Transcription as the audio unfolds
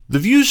The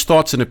views,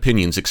 thoughts, and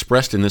opinions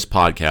expressed in this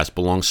podcast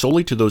belong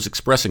solely to those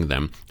expressing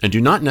them and do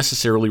not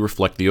necessarily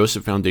reflect the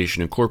OSIP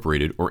Foundation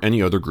Incorporated or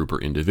any other group or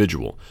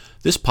individual.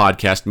 This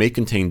podcast may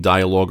contain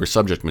dialogue or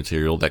subject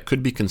material that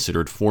could be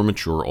considered for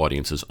mature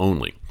audiences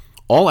only.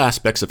 All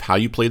aspects of How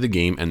You Play the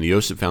Game and the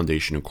OSIP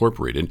Foundation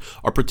Incorporated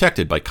are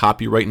protected by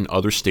copyright and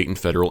other state and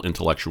federal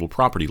intellectual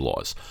property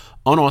laws.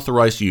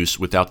 Unauthorized use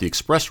without the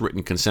express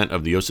written consent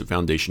of the OSIP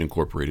Foundation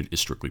Incorporated is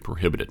strictly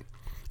prohibited.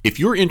 If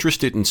you're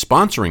interested in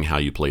sponsoring How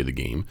You Play the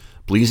Game,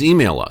 please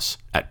email us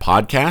at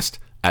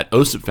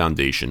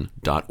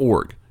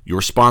podcast@osipfoundation.org.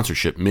 Your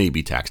sponsorship may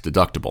be tax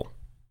deductible.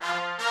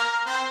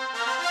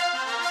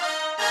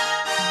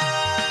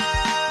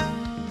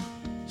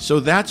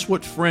 So that's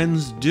what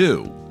friends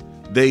do.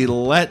 They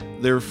let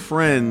their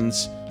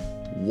friends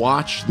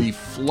watch the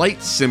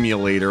flight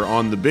simulator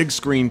on the big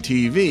screen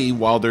TV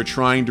while they're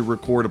trying to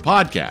record a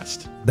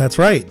podcast. That's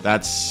right.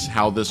 That's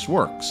how this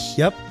works.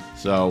 Yep.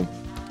 So...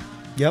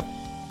 Yep.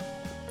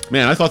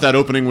 Man, I thought that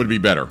opening would be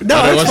better.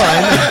 No, that's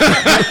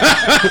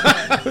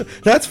fine.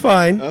 That's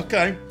fine.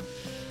 Okay.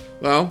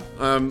 Well,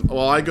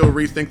 I go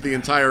rethink the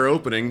entire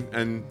opening,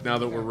 and now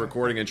that we're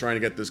recording and trying to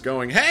get this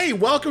going, hey,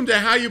 welcome to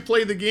How You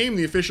Play the Game,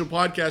 the official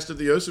podcast of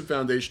the OSIP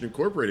Foundation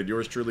Incorporated.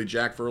 Yours truly,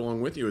 Jack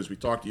Furlong, with you as we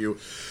talk to you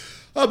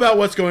about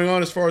what's going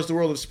on as far as the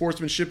world of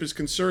sportsmanship is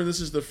concerned. This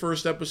is the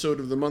first episode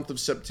of the month of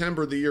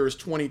September. The year is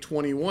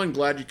 2021.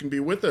 Glad you can be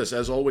with us.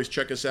 As always,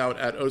 check us out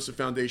at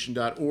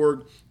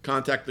osipfoundation.org.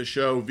 Contact the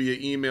show via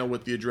email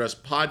with the address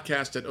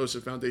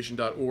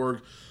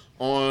podcast@osipfoundation.org.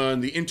 On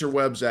the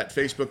interwebs at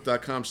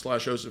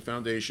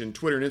facebook.com/OSIPFoundation,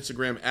 Twitter and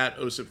Instagram at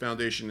OSIP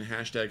Foundation,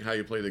 hashtag How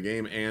You Play the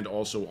Game, and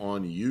also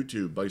on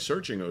YouTube by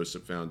searching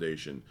OSIP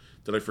Foundation.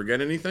 Did I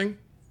forget anything?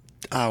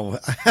 Oh,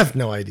 I have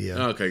no idea.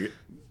 Okay,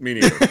 me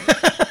neither.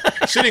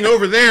 Sitting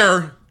over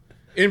there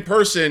in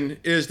person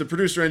is the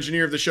producer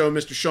engineer of the show,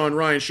 Mr. Sean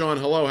Ryan. Sean,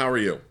 hello, how are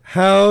you?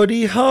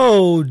 Howdy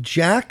ho,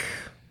 Jack.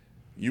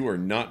 You are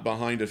not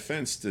behind a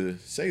fence to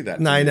say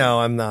that. I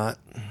know, I'm not.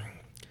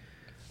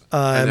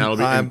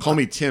 And call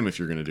me Tim if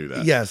you're going to do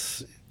that.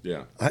 Yes.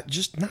 Yeah. I'm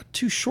just not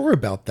too sure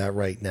about that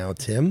right now,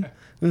 Tim.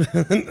 I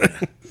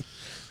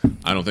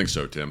don't think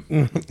so, Tim.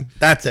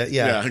 That's it.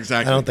 Yeah. Yeah,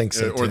 exactly. I don't think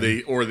so.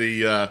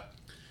 Tim.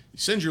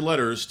 Send your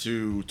letters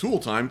to Tool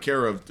Time,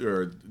 care of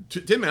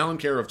Tim Allen,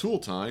 care of Tool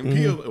Time,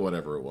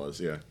 whatever it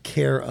was. Yeah.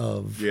 Care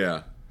of.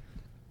 Yeah.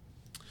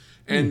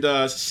 And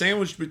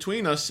sandwiched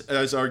between us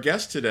as our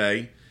guest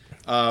today,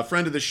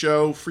 friend of the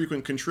show,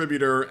 frequent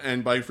contributor,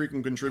 and by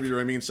frequent contributor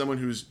I mean someone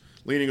who's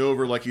leaning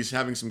over like he's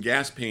having some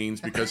gas pains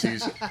because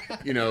he's,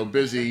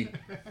 busy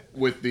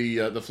with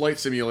the flight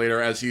simulator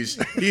as he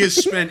has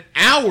spent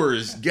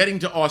hours getting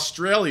to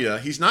Australia.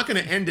 He's not going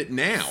to end it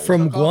now.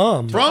 From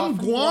Guam. From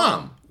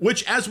Guam,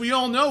 which, as we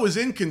all know, is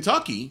in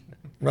Kentucky.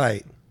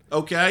 Right.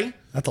 Okay?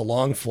 That's a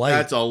long flight.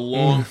 That's a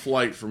long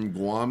flight from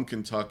Guam,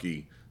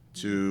 Kentucky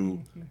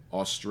to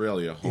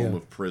Australia, home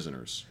of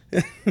prisoners.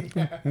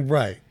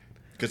 Right.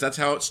 Because that's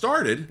how it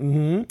started.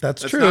 Mm-hmm.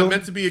 That's true. That's not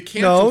meant to be a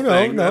cancel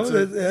thing. No.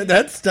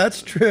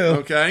 That's true.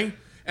 Okay.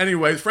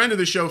 Anyway, friend of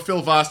the show,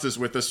 Phil Vasta's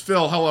with us.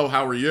 Phil, hello.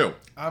 How are you?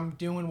 I'm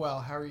doing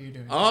well. How are you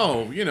doing?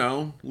 Oh,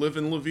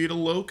 living La Vida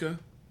Loca.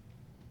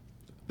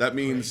 That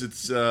means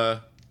it's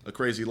a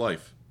crazy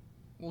life.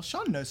 Well,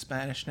 Sean knows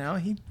Spanish now.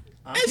 He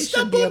Está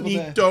should be able to...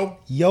 bonito.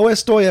 Yo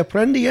estoy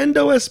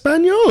aprendiendo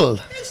español.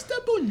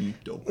 Está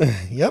bonito.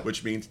 Yep.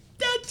 Which means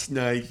that's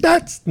nice.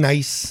 That's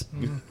nice.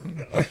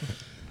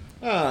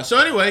 So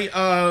anyway,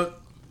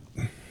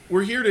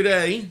 we're here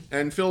today,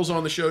 and Phil's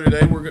on the show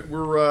today.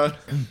 We're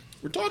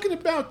talking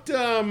about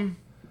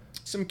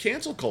some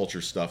cancel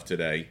culture stuff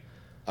today.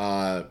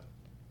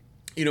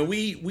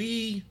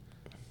 We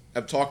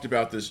have talked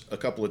about this a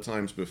couple of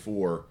times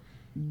before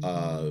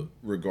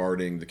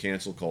regarding the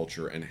cancel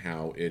culture and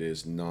how it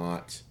is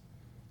not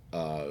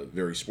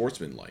very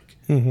sportsmanlike,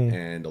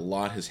 and a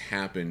lot has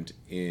happened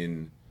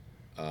in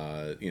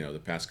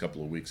the past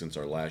couple of weeks since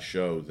our last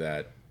show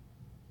that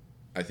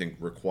I think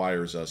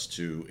requires us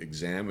to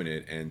examine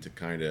it and to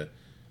kind of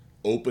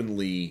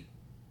openly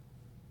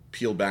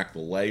peel back the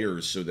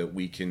layers so that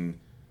we can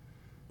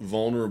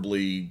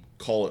vulnerably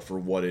call it for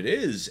what it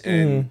is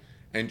and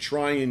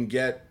try and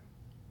get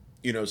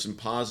some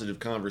positive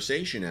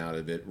conversation out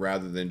of it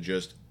rather than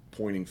just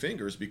pointing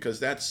fingers, because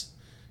that's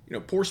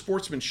poor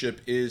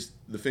sportsmanship is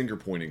the finger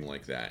pointing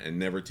like that and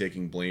never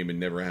taking blame and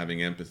never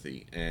having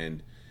empathy.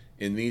 And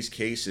in these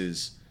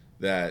cases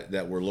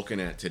that we're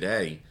looking at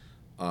today,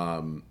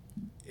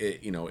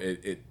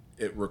 it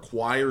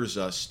requires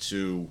us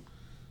to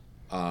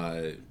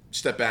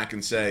step back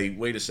and say,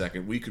 wait a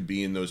second, we could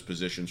be in those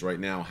positions right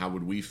now. How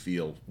would we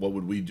feel? What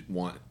would we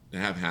want to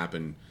have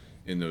happen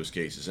in those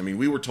cases? I mean,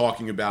 we were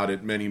talking about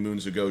it many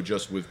moons ago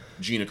just with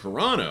Gina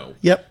Carano.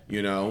 Yep.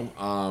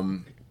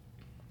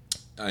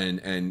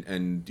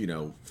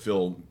 And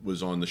Phil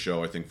was on the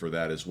show, I think, for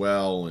that as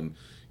well. And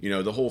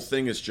the whole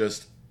thing is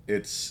just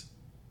it's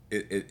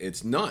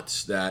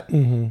nuts that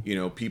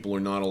people are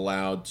not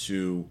allowed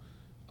to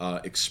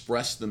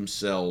express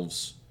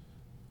themselves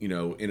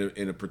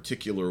in a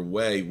particular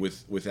way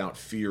without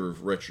fear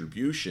of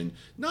retribution,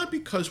 not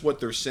because what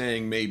they're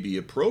saying may be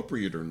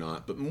appropriate or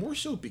not, but more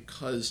so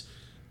because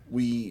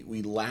we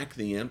lack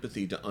the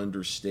empathy to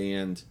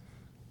understand,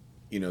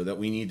 that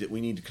we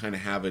need to kind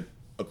of have it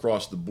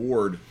across the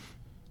board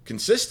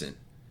consistent,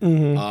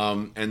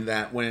 and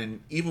that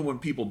even when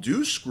people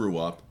do screw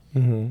up,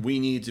 we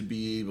need to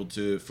be able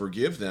to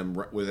forgive them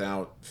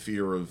without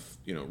fear of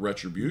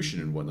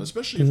retribution and whatnot,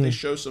 especially if they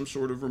show some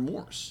sort of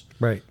remorse.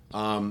 Right.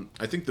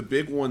 I think the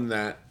big one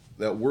that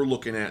we're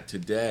looking at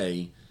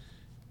today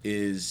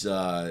is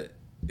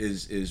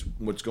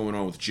what's going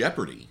on with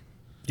Jeopardy.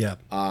 Yeah.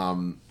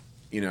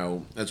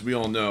 As we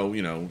all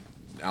know,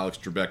 Alex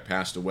Trebek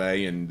passed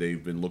away, and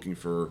they've been looking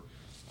for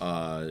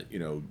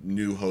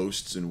new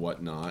hosts and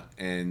whatnot,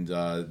 and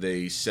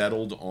they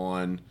settled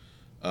on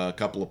a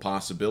couple of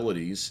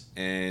possibilities,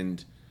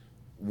 and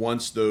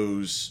once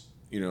those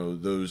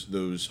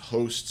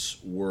hosts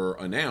were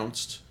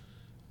announced,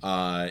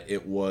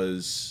 it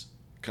was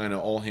kind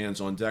of all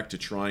hands on deck to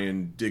try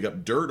and dig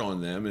up dirt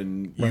on them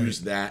and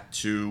use that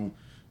to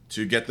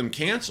get them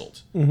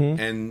canceled.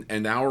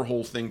 And our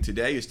whole thing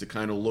today is to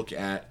kind of look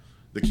at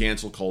the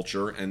cancel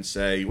culture and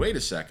say, wait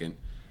a second,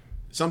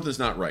 something's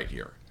not right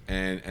here.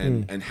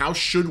 And how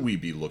should we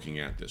be looking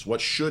at this?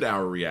 What should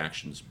our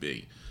reactions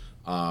be?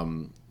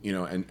 And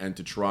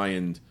to try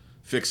and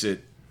fix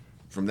it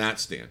from that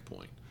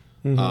standpoint.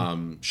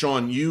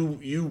 Sean,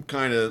 you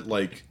kind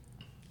of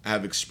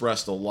have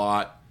expressed a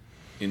lot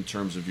in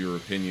terms of your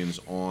opinions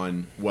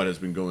on what has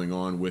been going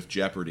on with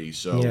Jeopardy.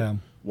 So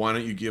why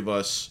don't you give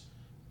us,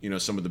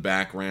 some of the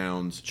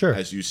background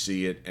as you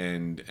see it,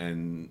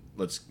 and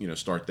let's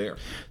start there.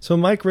 So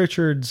Mike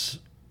Richards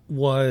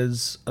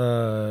was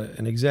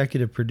an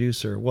executive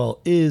producer.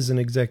 Is an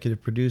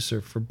executive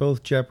producer for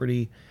both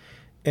Jeopardy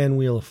and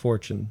Wheel of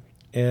Fortune.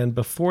 And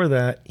before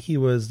that, he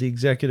was the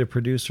executive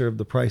producer of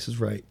The Price is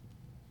Right.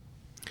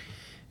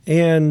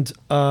 And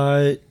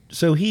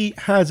so he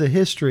has a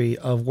history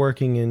of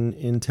working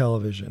in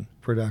television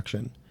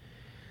production.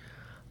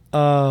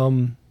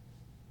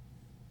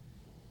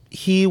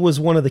 He was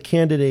one of the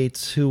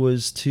candidates who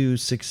was to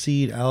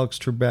succeed Alex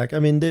Trebek. I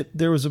mean,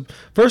 there was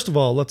first of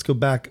all, let's go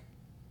back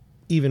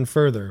even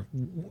further.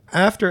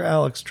 After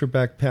Alex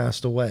Trebek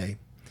passed away,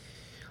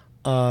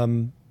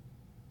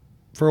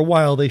 for a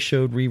while they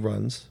showed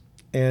reruns.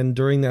 And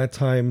during that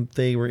time,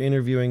 they were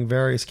interviewing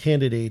various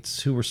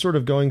candidates who were sort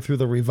of going through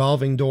the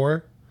revolving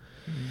door.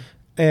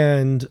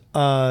 And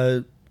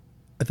I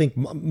think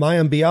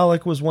Mayim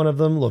Bialik was one of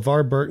them.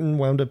 LeVar Burton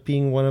wound up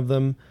being one of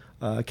them.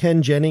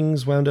 Ken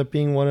Jennings wound up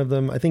being one of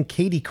them. I think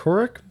Katie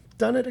Couric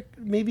done it,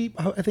 maybe,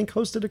 I think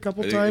hosted a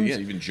couple times. Yeah,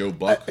 even Joe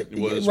Buck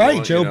was right,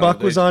 one, Joe Buck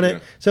was on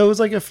it. So it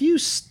was like a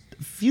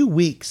few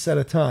weeks at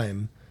a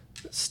time,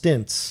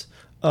 stints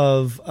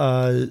of,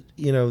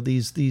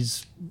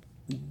 these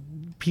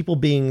people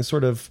being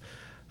sort of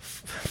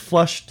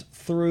flushed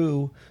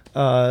through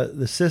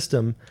the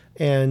system,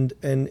 and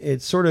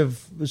it sort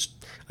of was,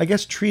 I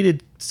guess,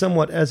 treated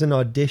somewhat as an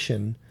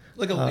audition,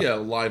 like a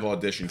live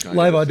audition kind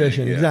live of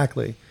audition, thing. Yeah.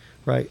 exactly,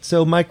 right.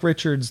 So Mike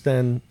Richards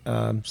then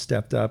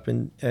stepped up,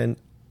 and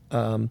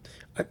I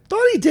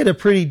thought he did a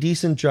pretty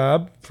decent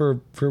job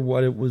for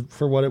what it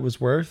was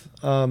worth,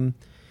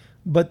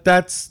 but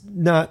that's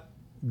not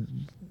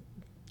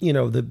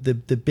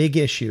the big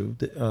issue.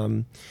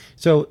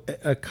 So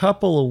a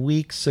couple of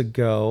weeks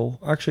ago,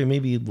 actually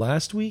maybe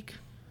last week.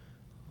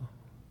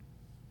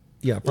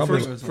 Yeah,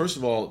 probably. Well, first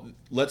of all,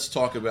 let's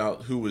talk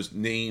about who was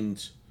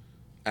named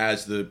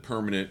as the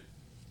permanent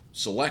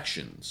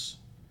selections.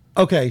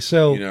 Okay,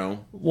 so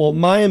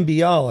Mayim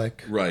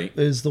Bialik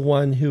is the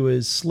one who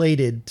is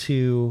slated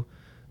to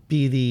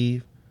be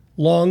the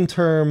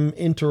long-term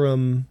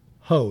interim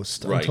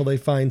host until they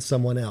find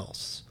someone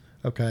else.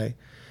 Okay.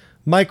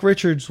 Mike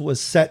Richards was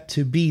set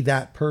to be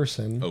that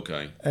person.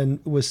 Okay.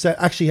 And was set,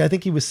 actually, I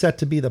think he was set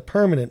to be the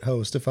permanent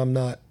host, if I'm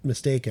not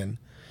mistaken.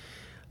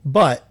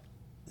 But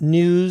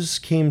news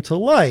came to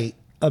light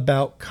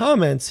about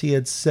comments he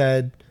had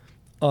said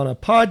on a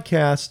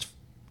podcast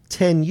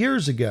 10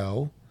 years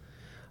ago,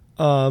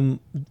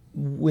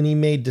 when he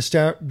made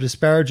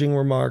disparaging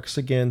remarks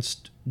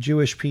against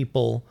Jewish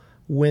people,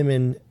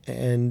 women,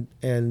 and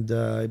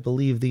I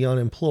believe the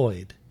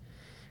unemployed.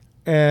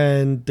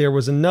 And there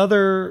was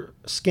another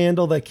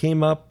scandal that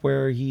came up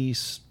where he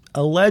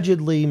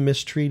allegedly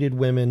mistreated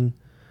women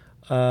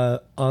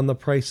on The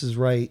Price is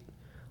Right,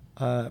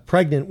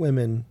 pregnant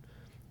women,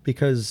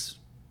 because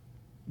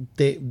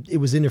it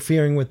was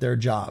interfering with their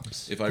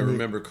jobs. If I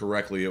remember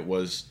correctly,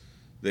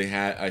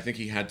 I think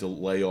he had to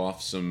lay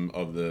off some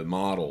of the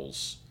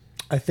models.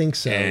 I think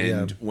so.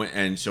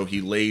 And so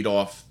he laid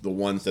off the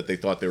ones that they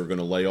thought they were going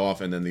to lay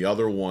off, and then the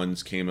other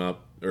ones came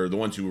up, or the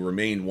ones who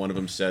remained. One of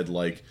them said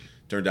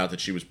turned out that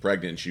she was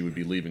pregnant and she would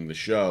be leaving the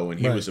show, and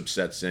he was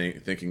upset,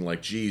 thinking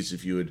geez,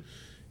 if you had,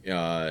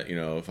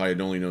 if I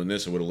had only known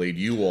this, I would have laid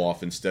you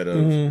off instead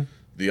of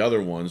the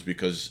other ones,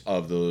 because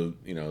of the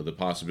the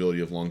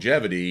possibility of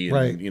longevity,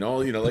 and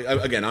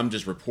again, I'm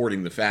just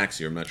reporting the facts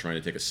here. I'm not trying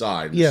to take a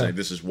side. I'm saying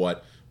this is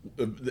what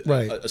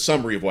Right. a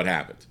summary of what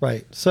happened.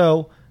 Right.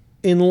 So,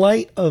 in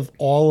light of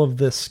all of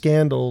the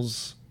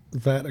scandals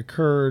that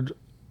occurred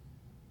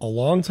a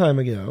long time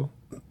ago,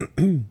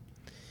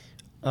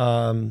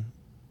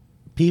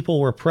 people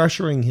were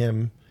pressuring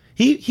him.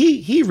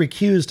 He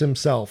recused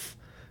himself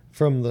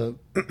from the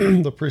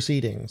the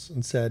proceedings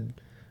and said,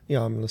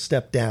 I'm going to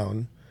step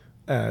down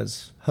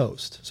as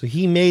host. So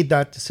he made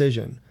that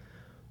decision.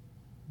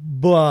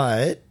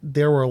 But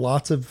there were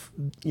lots of,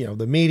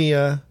 the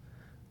media,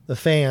 the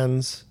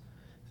fans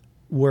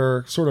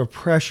were sort of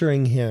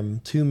pressuring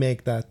him to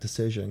make that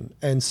decision.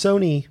 And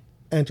Sony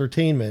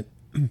Entertainment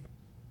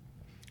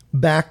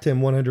backed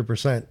him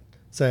 100%,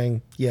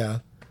 saying, yeah,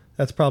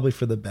 that's probably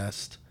for the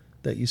best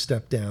that you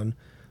step down.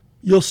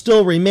 You'll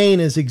still remain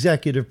as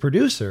executive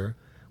producer,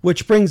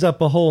 which brings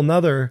up a whole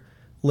nother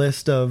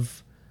list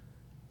of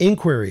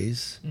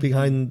inquiries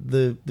behind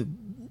the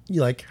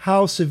like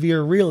how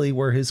severe really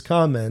were his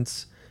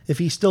comments. If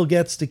he still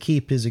gets to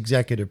keep his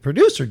executive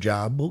producer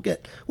job, we'll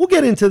get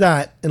into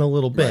that in a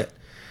little bit.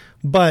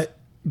 Right.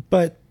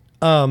 But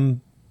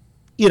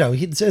he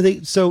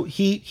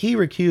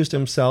recused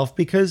himself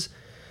because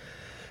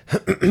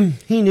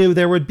he knew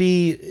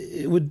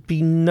it would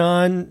be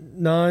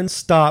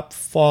non-stop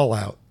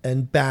fallout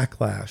and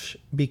backlash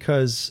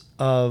because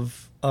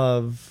of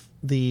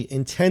the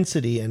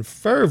intensity and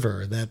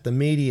fervor that the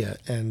media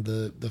and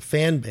the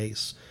fan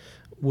base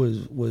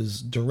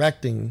was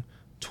directing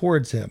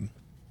towards him.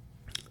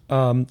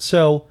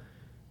 So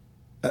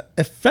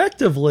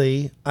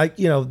effectively, I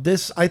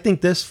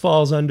think this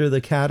falls under the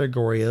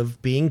category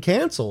of being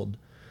canceled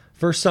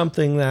for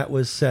something that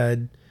was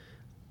said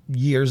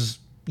years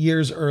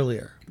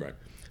earlier. Right.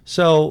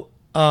 So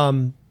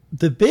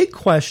the big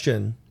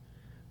question,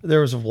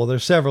 there's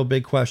several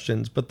big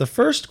questions, but the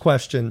first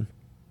question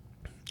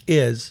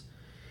is,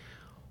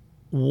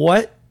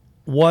 what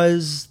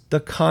was the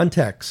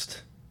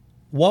context?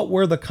 What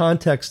were the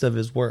context of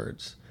his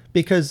words?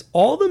 Because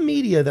all the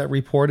media that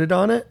reported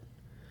on it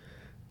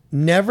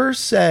never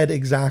said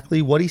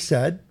exactly what he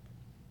said.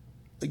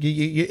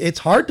 It's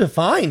hard to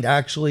find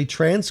actually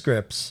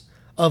transcripts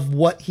of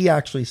what he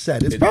actually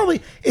said. It's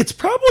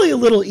probably a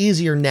little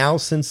easier now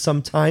since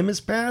some time has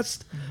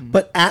passed.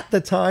 But at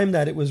the time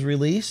that it was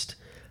released,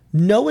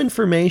 no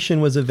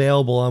information was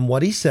available on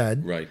what he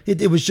said. Right.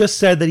 It was just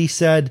said that he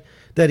said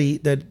that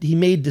he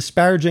made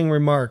disparaging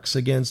remarks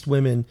against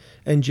women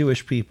and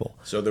Jewish people.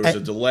 So there was a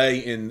delay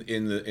in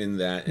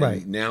that, and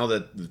right. Now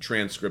that the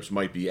transcripts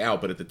might be out,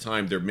 but at the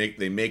time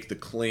they make the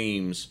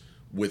claims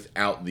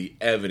without the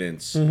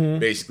evidence,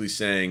 basically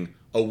saying,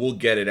 "Oh, we'll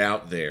get it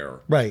out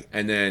there," right?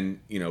 And then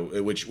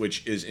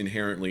which is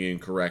inherently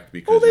incorrect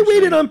because they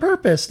waited on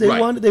purpose. They right.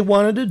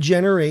 wanted to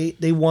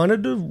generate. They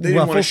wanted to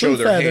ruffle some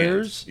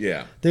feathers.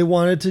 Yeah, they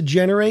wanted to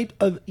generate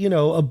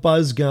a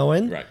buzz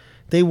going. Right.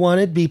 They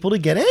wanted people to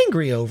get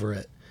angry over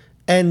it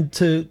and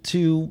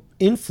to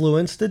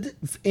influence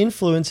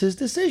his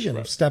decision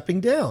of stepping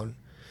down.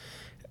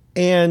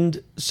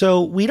 And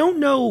so we don't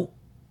know.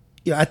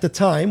 At the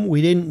time,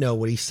 we didn't know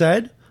what he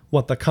said,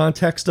 what the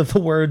context of the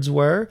words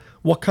were,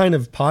 what kind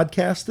of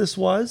podcast this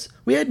was.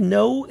 We had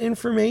no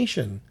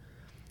information,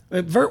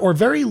 or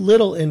very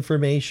little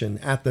information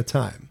at the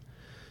time.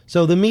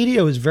 So the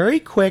media was very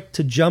quick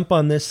to jump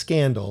on this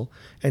scandal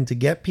and to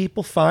get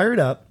people fired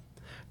up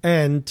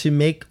and to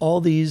make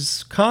all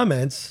these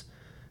comments,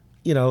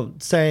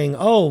 saying,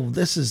 "Oh,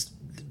 this is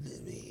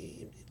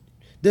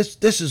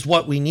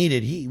what we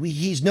needed.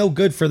 He's no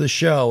good for the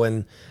show,"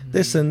 and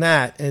this and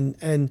that,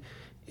 and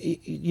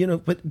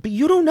but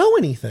you don't know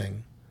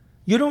anything.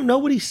 You don't know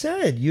what he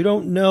said. You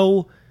don't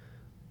know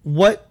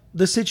what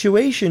the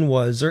situation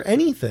was or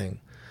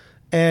anything,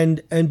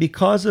 and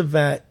because of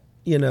that,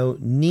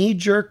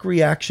 knee-jerk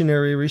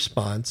reactionary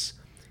response,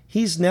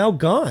 he's now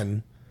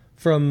gone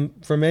from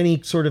any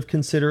sort of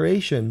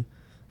consideration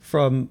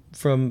from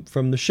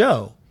the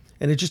show.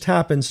 And it just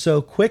happened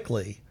so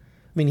quickly.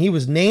 I mean, he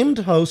was named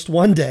host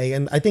one day,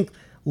 and I think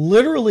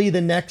literally the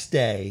next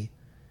day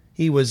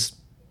he was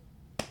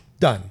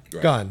done,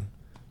 right. Gone.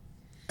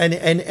 And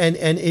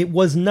it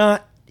was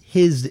not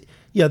his.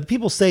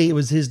 People say it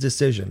was his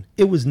decision.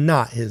 It was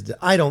not his.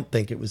 I don't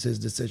think it was his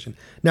decision.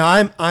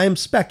 Now I'm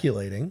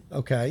speculating,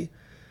 okay,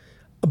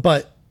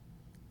 but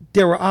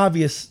there were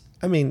obvious.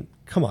 I mean,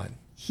 come on.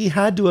 He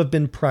had to have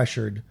been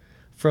pressured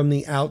from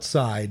the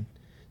outside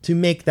to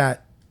make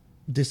that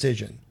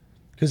decision.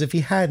 Because if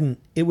he hadn't,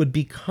 it would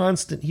be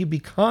constant. He'd be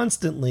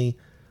constantly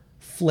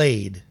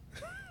flayed,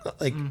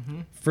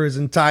 for his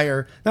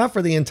not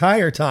for the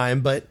entire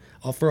time, but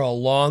for a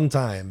long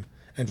time.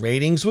 And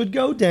ratings would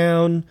go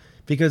down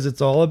because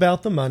it's all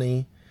about the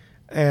money.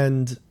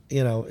 And,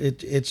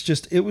 it's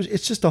just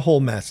a whole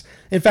mess.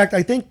 In fact,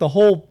 I think the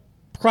whole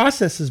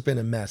process has been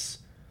a mess.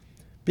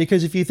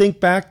 Because if you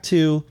think back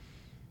to,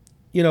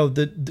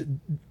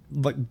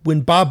 like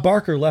when Bob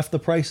Barker left The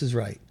Price is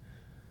Right,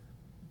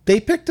 they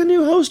picked a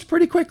new host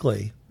pretty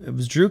quickly. It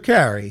was Drew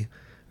Carey.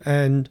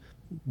 And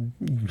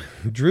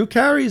Drew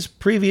Carey's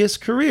previous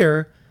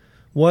career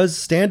was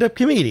stand-up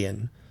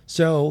comedian.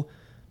 So,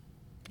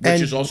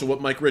 Which is also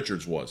what Mike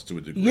Richards was to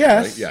a degree.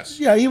 Yes. Right? Yes.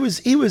 Yeah, he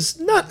was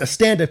not a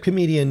stand-up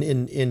comedian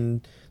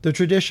in the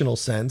traditional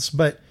sense,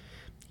 but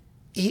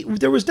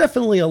there was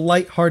definitely a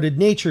lighthearted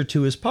nature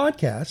to his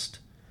podcast,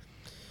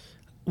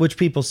 which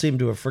people seem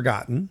to have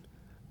forgotten.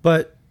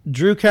 But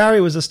Drew Carey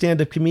was a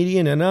stand-up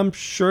comedian, and I'm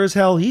sure as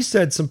hell he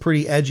said some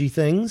pretty edgy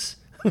things.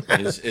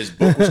 His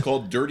book was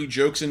called Dirty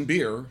Jokes and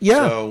Beer.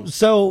 Yeah.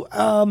 So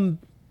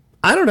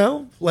I don't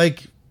know.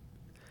 Like,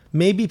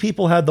 maybe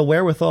people had the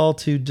wherewithal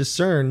to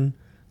discern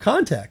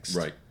context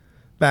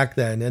back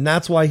then, and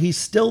that's why he's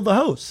still the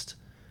host.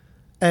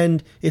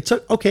 And it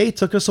took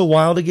us a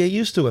while to get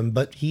used to him,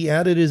 but he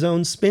added his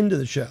own spin to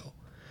the show.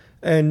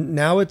 And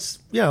now it's,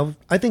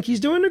 I think he's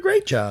doing a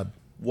great job.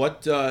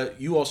 What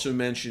you also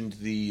mentioned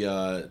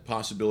the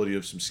possibility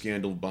of some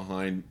scandal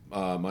behind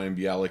Mayim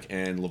Bialik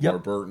and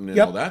LeVar Burton and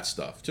all that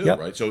stuff too,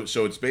 right? So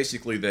it's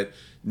basically that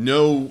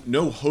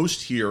no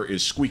host here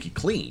is squeaky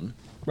clean,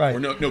 right? Or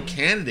no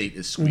candidate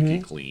is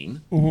squeaky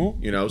clean.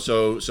 Mm-hmm.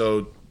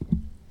 So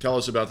tell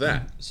us about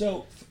that.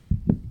 So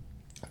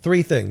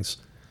 3 things.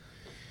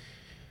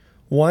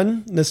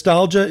 1,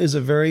 nostalgia is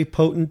a very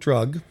potent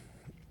drug.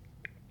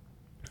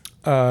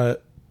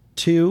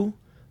 2,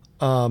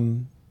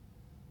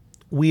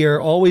 we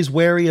are always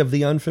wary of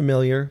the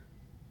unfamiliar.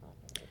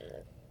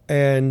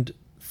 And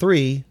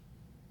 3,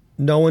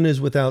 no one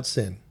is without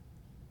sin.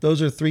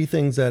 Those are 3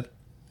 things that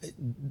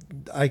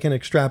I can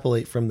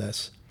extrapolate from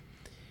this.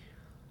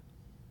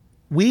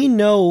 We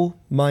know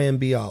Mayim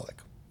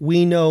Bialik.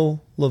 We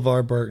know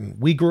LeVar Burton.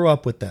 We grew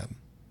up with them.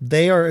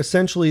 They are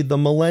essentially the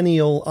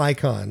millennial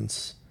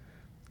icons,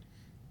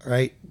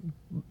 right?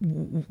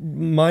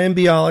 Mayim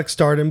Bialik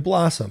starred in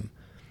Blossom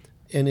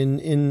and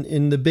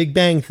in The Big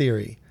Bang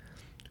Theory.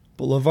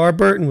 But LeVar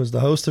Burton was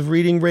the host of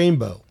Reading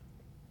Rainbow.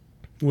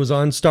 Was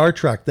on Star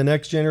Trek, The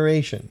Next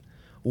Generation.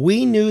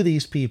 We knew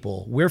these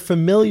people. We're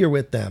familiar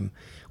with them.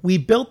 We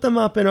built them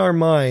up in our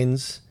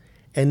minds,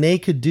 and they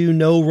could do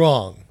no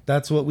wrong.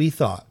 That's what we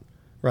thought,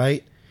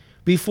 right?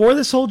 Before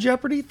this whole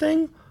Jeopardy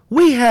thing,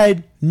 we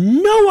had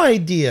no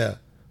idea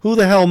who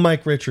the hell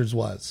Mike Richards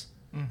was.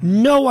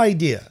 Mm-hmm. No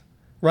idea,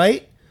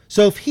 right?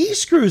 So if he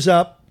screws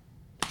up,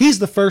 he's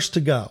the first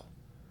to go.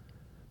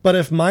 But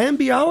if Mayim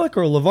Bialik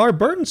or LeVar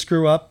Burton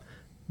screw up,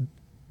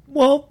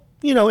 well,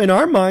 in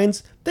our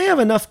minds, they have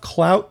enough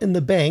clout in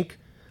the bank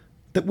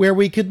that where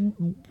we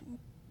could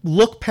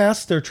look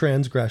past their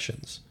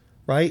transgressions,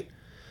 right?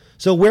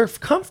 So we're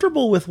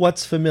comfortable with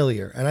what's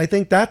familiar. And I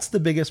think that's the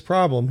biggest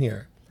problem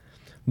here.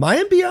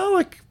 Mayim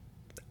Bialik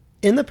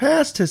in the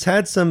past has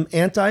had some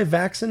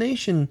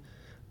anti-vaccination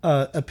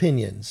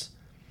opinions.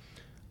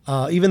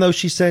 Even though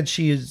she said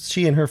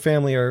she and her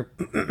family are,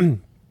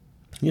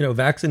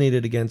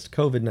 vaccinated against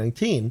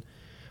COVID-19.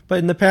 But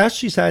in the past,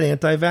 she's had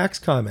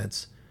anti-vax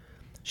comments.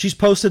 She's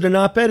posted an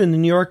op-ed in the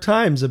New York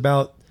Times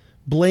about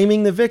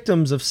blaming the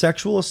victims of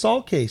sexual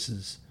assault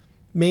cases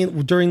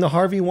during the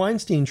Harvey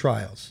Weinstein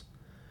trials.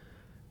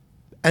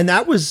 And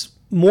that was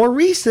more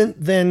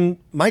recent than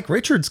Mike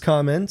Richards'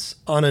 comments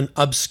on an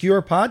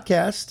obscure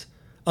podcast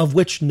of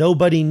which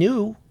nobody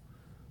knew,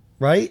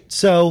 right?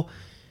 So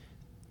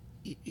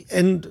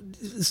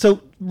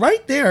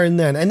right there and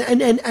then,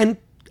 and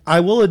I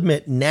will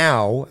admit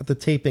now at the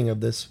taping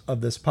of this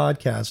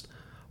podcast,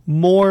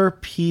 more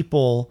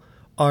people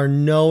are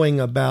knowing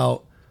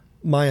about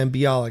Mayim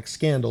Bialik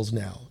scandals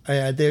now.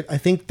 I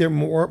think they're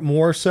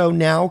more so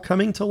now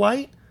coming to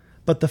light,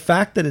 but the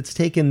fact that it's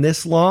taken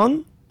this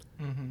long,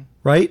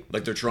 right?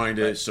 Like they're trying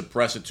to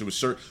suppress it to a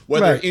certain,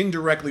 whether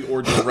indirectly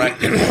or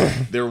directly,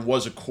 there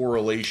was a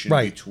correlation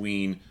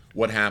between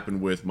what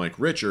happened with Mike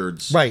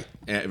Richards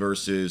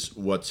versus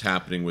what's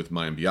happening with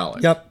Mayim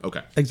Bialik. Yep.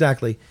 Okay.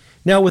 Exactly.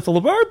 Now with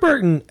LeVar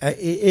Burton,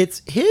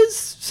 it's his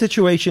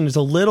situation is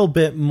a little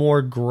bit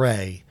more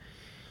gray.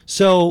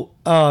 So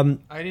I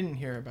didn't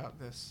hear about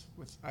this.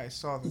 I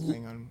saw the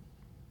thing on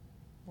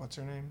what's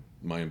her name?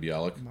 Mayim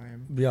Bialik.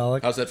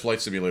 Bialik. How's that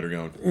flight simulator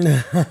going?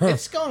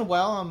 It's going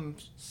well. I'm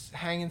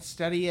hanging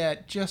steady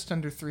at just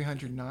under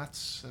 300 knots.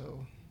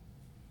 So.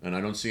 And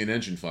I don't see an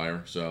engine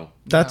fire, so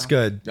that's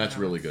good. That's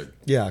really good.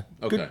 Yeah.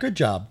 Okay. Good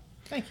job.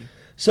 Thank you.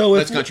 So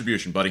that's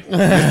contribution, buddy.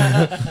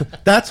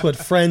 That's what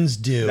friends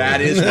do.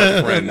 That is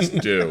what friends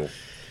do.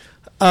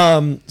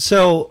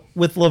 So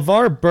with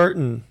LeVar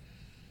Burton,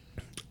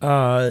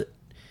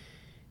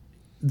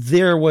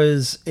 there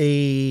was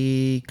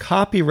a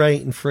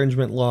copyright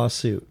infringement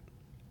lawsuit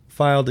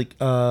filed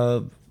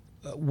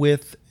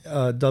with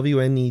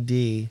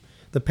WNED,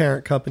 the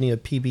parent company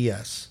of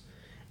PBS,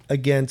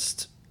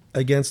 against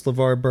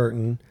LeVar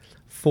Burton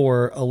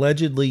for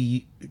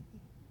allegedly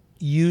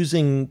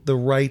using the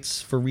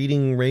rights for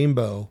Reading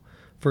Rainbow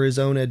for his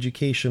own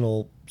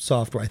educational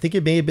software. I think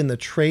it may have been the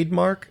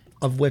trademark,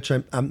 of which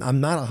I'm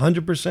not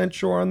 100%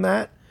 sure on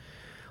that,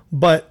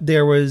 but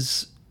there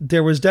was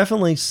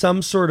definitely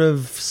some sort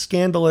of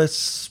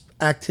scandalous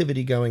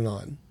activity going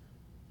on.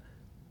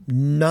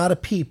 Not a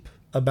peep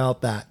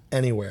about that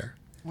anywhere.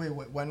 Wait,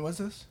 when was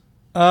this?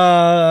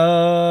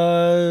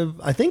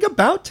 I think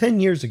about 10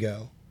 years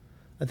ago.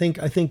 I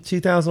think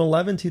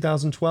 2011,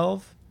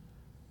 2012.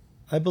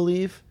 I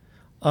believe,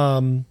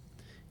 and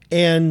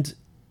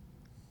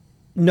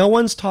no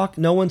one's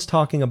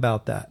talking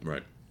about that.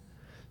 Right.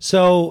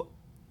 So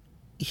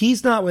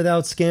he's not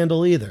without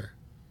scandal either.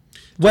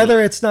 Whether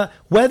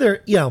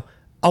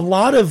a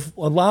lot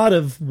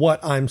of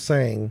what I'm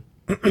saying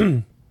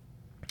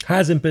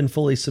hasn't been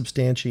fully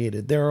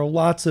substantiated. There are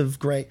lots of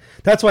gray.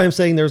 That's why I'm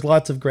saying there's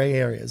lots of gray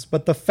areas.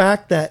 But the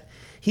fact that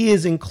he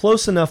is in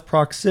close enough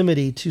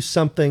proximity to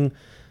something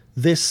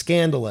this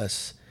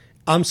scandalous,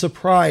 I'm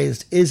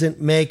surprised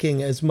isn't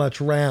making as much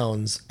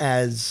rounds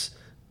as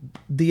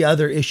the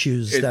other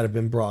issues that have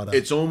been brought up.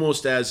 It's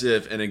almost as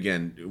if, and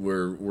again,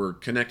 we're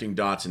connecting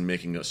dots and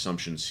making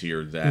assumptions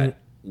here that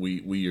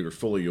we are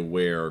fully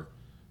aware,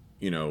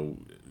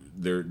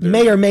 they're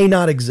may or may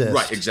not exist.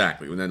 Right,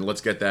 exactly. And then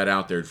let's get that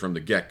out there from the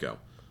get-go.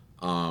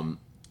 But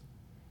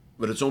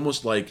it's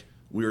almost like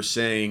we're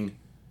saying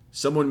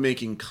someone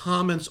making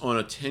comments on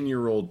a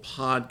 10-year-old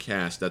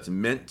podcast that's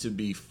meant to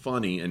be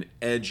funny and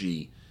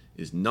edgy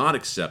is not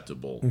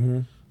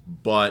acceptable,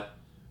 but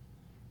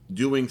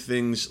doing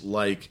things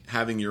like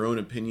having your own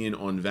opinion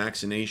on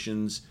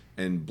vaccinations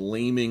and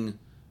blaming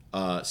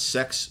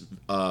sex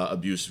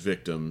abuse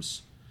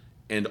victims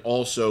and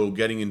also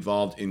getting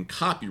involved in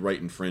copyright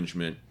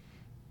infringement,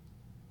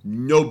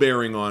 no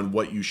bearing on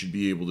what you should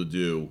be able to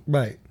do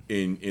Right.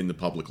 in the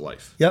public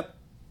life. Yep.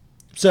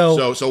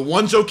 So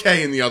one's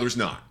okay and the other's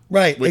not.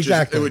 Right,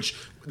 exactly. Which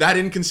that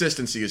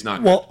inconsistency is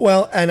not good.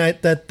 Well, and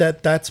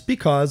that's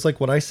because, like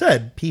what I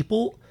said,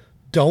 people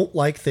don't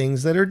like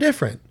things that are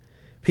different.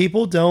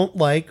 People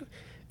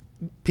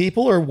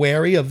are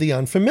wary of the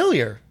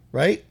unfamiliar,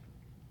 right?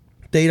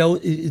 They don't.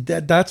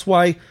 That's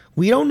why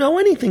we don't know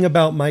anything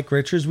about Mike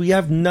Richards. We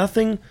have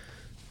nothing.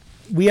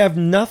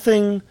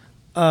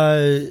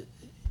 On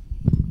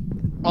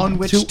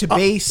which to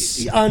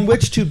base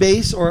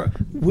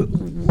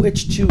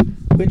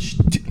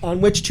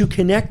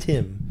connect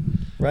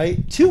him,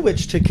 right? To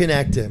which to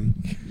connect him.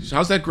 So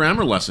how's that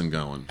grammar lesson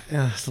going?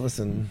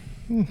 Listen,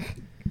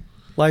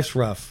 life's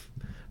rough.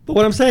 But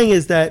what I'm saying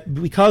is that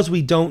because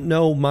we don't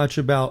know much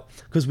about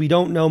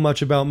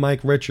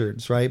Mike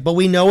Richards, right? But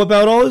we know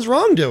about all his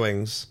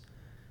wrongdoings,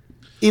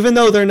 even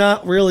though they're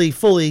not really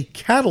fully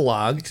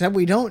cataloged. Except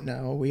we don't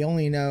know. We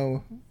only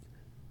know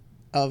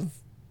of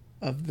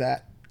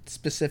that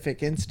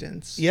specific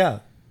instance. Yeah.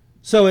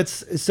 So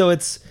it's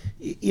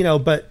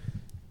but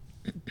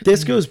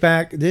this goes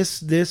back.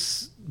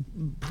 This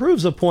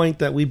proves a point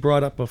that we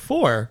brought up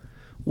before,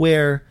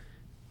 where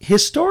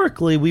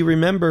historically we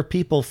remember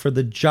people for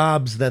the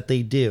jobs that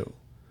they do,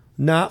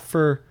 not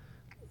for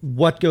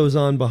what goes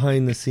on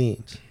behind the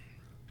scenes,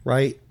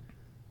 right?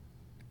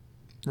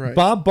 Right.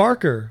 Bob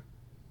Barker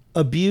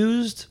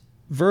abused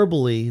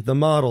verbally the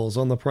models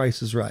on The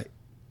Price is Right,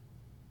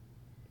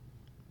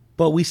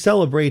 but we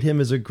celebrate him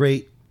as a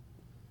great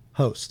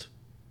host,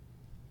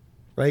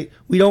 right?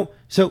 We're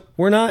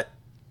not,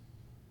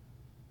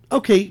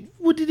 okay,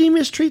 well, did he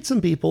mistreat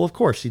some people? Of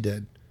course he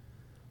did.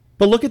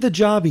 But look at the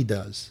job he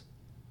does,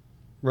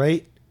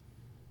 right?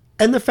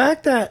 And the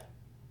fact that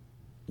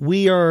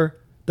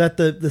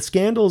the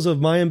scandals of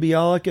Mayim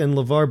Bialik and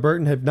LeVar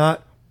Burton have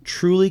not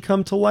truly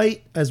come to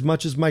light as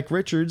much as Mike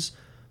Richards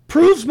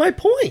proves my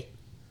point.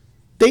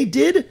 They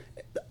did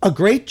a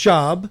great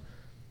job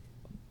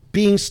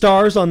being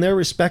stars on their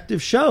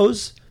respective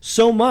shows,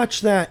 so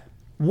much that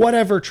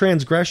whatever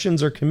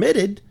transgressions are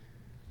committed,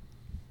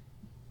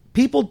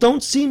 people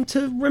don't seem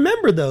to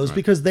remember those, right,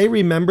 because they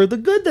remember the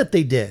good that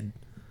they did,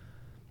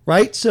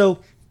 right? So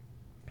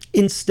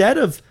instead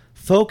of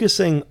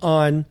focusing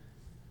on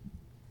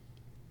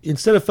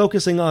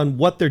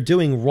what they're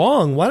doing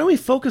wrong, why don't we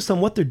focus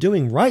on what they're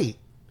doing right?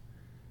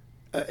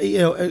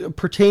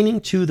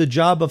 Pertaining to the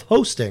job of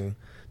hosting.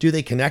 Do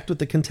they connect with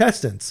the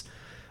contestants?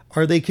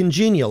 Are they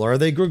congenial? Are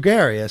they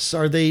gregarious?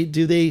 How's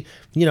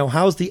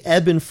the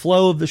ebb and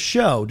flow of the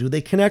show? Do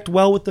they connect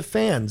well with the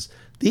fans?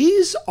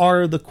 These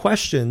are the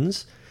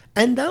questions,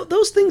 and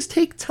those things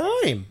take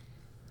time.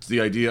 It's the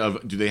idea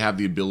of, do they have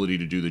the ability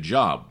to do the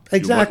job?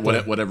 Exactly.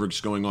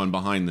 Whatever's going on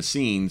behind the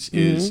scenes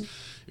is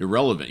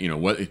irrelevant.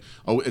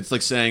 It's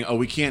like saying,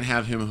 we can't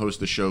have him host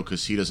the show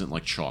because he doesn't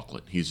like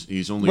chocolate.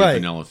 He's only a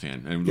vanilla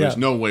fan, and there's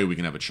no way we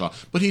can have a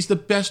chocolate. But he's the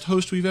best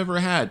host we've ever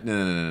had.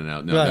 No.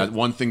 Right. That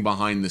one thing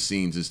behind the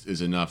scenes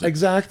is enough.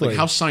 Exactly. Like,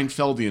 how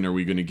Seinfeldian are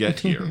we going to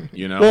get here?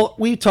 Well,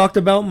 we talked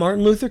about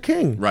Martin Luther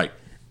King. Right.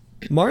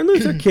 Martin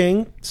Luther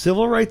King,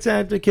 civil rights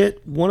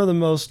advocate, one of the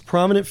most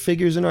prominent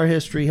figures in our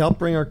history, helped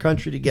bring our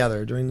country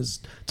together during this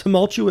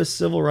tumultuous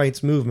civil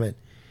rights movement.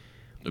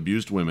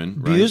 Abused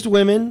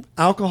women,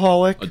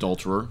 alcoholic,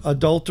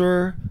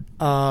 adulterer,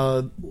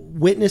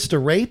 witnessed a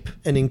rape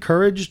and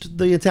encouraged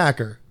the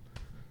attacker.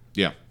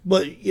 Yeah.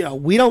 But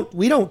we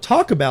don't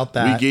talk about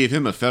that. We gave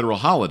him a federal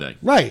holiday.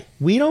 Right.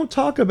 We don't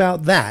talk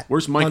about that.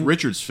 Where's Mike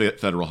Richards'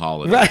 federal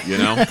holiday? Right.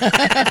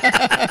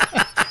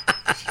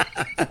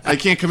 I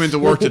can't come into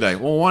work today.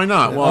 Well, why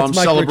not? Well, I'm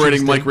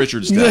celebrating Mike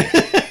Richards' Day.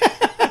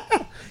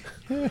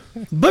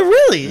 But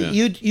really,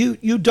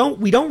 Yeah.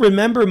 we don't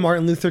remember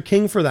Martin Luther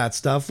King for that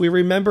stuff. We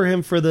remember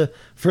him for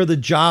the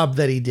job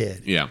that he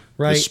did. Yeah.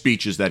 Right. The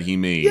speeches that he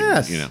made.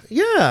 Yes. You know.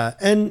 Yeah.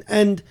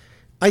 And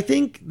I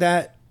think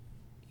that,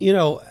 you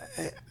know,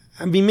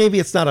 I mean, maybe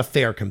it's not a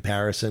fair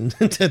comparison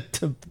to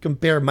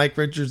compare Mike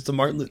Richards to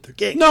Martin Luther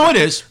King. No, it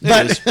is.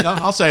 But- It is. No,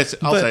 I'll say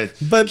it.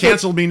 but-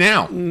 Cancel me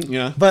now.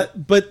 Yeah.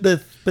 But the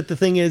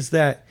thing is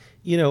that,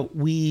 you know,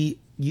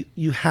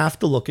 you have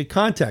to look at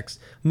context.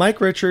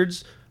 Mike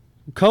Richards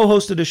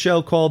co-hosted a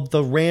show called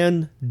The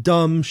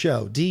Random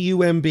Show,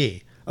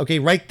 DUMB. Okay,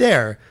 right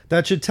there,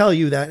 that should tell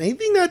you that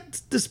anything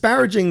that's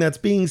disparaging that's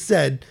being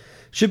said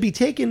should be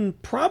taken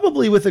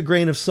probably with a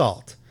grain of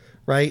salt,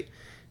 right?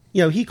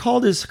 You know, he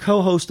called his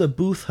co-host a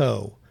booth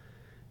hoe,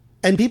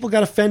 and people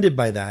got offended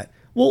by that.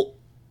 Well,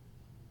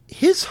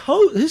 his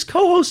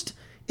co-host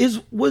is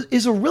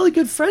a really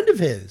good friend of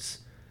his,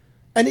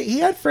 and he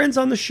had friends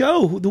on the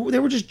show who they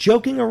were just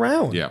joking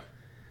around. Yeah.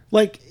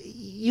 Like,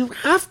 you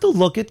have to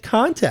look at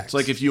context. It's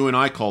like if you and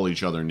I call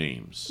each other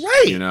names.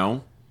 Right. You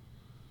know?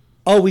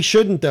 Oh, we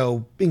shouldn't,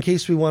 though, in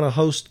case we want to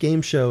host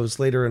game shows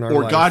later in our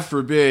Or life. God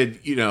forbid,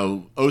 you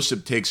know,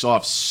 OSIP takes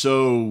off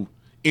so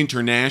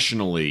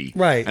internationally.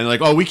 Right. And like,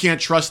 oh, we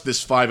can't trust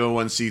this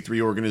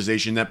 501c3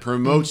 organization that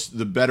promotes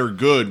the better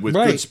good with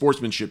Right. good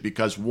sportsmanship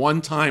because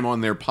one time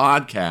on their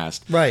podcast,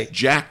 Right.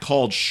 Jack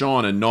called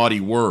Sean a naughty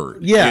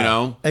word. Yeah, You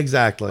know?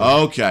 exactly.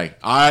 Okay.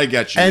 I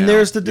get you and now.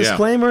 there's the Yeah.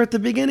 disclaimer at the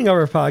beginning of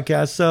our podcast,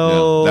 Yeah.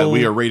 so... That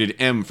we are rated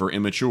M for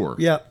immature.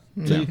 Yeah,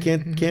 so you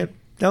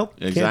nope,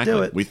 Exactly. can't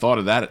do it. We thought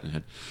of that.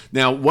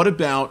 Now, what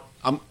about?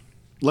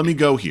 Let me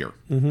go here.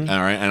 Mm-hmm. All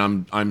right,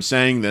 and I'm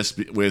saying this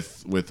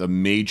with a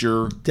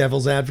major.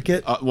 Devil's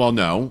advocate. Well,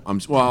 no.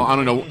 I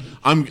don't know.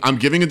 I'm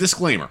giving a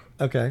disclaimer.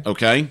 Okay.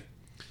 Okay.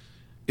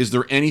 Is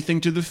there anything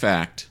to the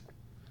fact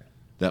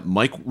that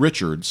Mike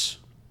Richards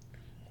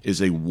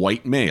is a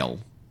white male,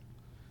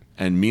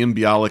 and Mia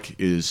Bialik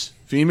is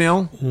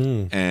female,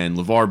 and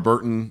LeVar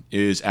Burton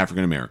is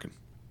African American?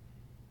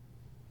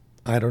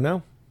 I don't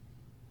know.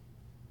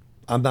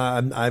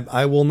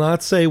 I will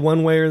not say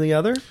one way or the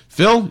other.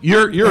 Phil,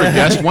 you're a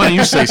guest. Why don't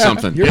you say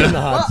something? You're Yeah. in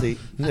the hot seat.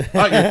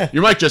 Oh,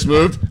 your mic just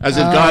moved, as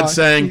if God's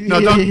saying, "No,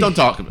 don't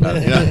talk about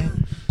it." Yeah.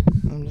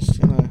 I'm just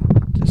gonna.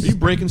 Are you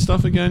breaking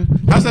stuff again?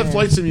 How's that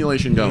flight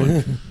simulation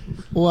going?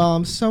 Well,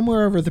 I'm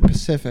somewhere over the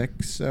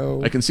Pacific,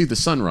 so I can see the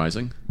sun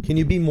rising. Can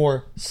you be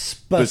more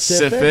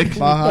specific? Pacific.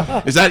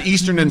 Baja. Is that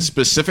Eastern and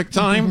Specific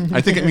time?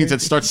 I think it means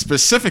it starts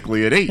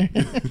specifically at 8.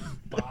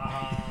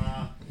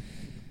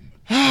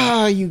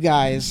 Ah, you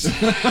guys.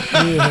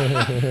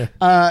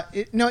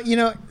 No, you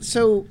know,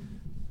 so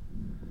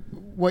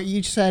what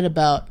you said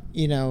about,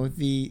 you know,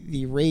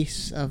 the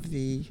race of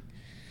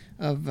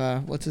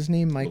what's his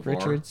name, Mike LeVar?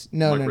 Richards?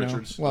 No, Mike no,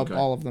 Richards? no. Well, Okay.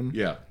 all of them.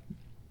 Yeah.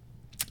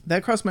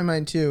 That crossed my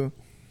mind too.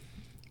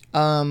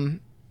 The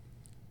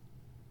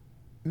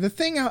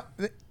thing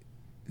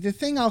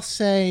I'll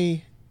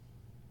say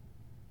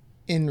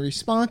in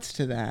response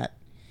to that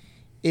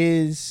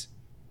is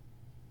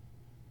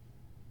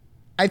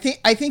I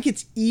think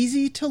it's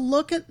easy to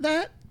look at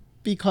that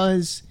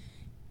because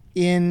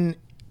in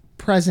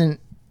present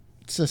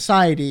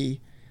society,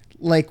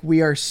 like,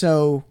 we are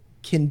so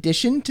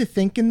conditioned to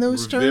think in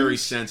those We're terms. very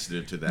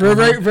sensitive to that. We're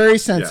very, very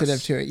sensitive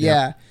Yes. to it.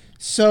 Yeah.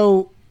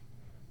 So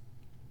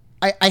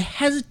I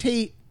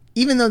hesitate,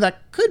 even though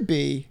that could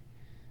be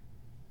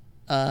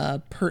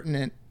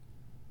pertinent.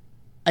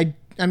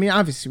 I mean,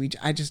 obviously,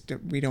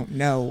 we don't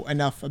know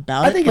enough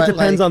about it. I think it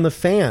depends on the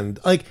fan.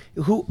 Like,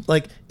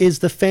 is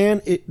the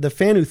fan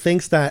who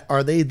thinks that,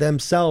 are they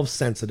themselves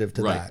sensitive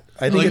to Right. that?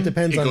 I think it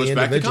depends on the individual. It goes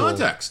back to individual.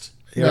 context.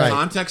 You're right.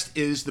 Context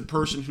is the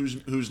person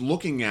who's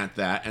looking at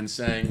that and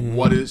saying,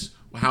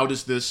 Mm-hmm. how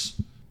does this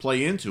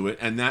play into it?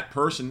 And that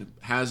person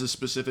has a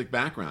specific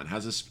background,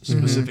 has a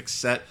specific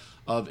set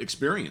of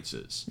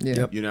experiences. Yeah.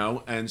 Yep. You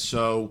know, and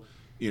so,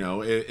 you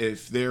know,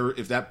 if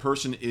that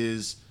person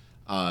is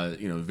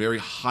very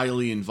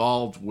highly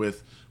involved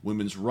with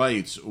women's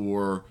rights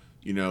or,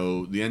 you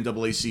know, the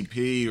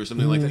NAACP or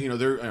something like that, you know,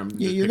 they're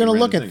you're going to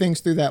look at things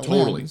through that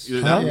totally. lens.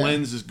 That Yeah.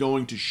 lens is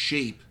going to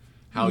shape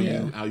how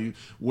Yeah. you.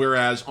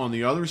 Whereas on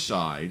the other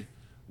side,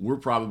 we're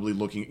probably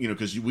looking, you know,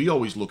 because we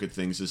always look at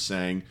things as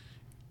saying,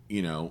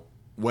 you know,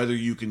 whether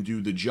you can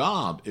do the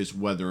job is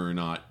whether or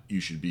not you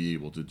should be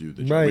able to do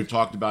the job. Right. We've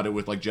talked about it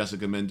with like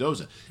Jessica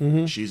Mendoza.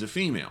 She's a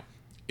female.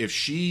 If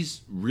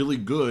she's really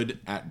good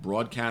at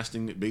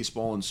broadcasting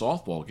baseball and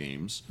softball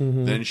games,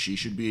 then she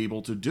should be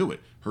able to do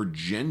it. Her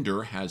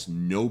gender has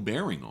no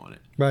bearing on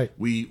it. Right.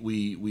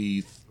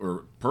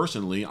 Or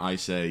personally, I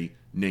say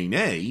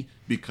nay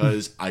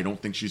because I don't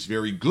think she's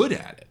very good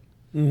at it.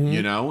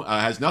 You know,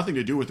 has nothing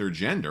to do with her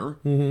gender,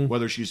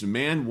 whether she's a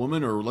man,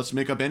 woman, or let's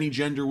make up any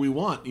gender we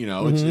want. You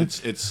know,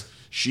 it's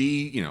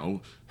she. You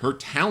know, her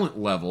talent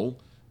level,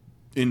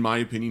 in my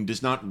opinion,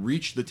 does not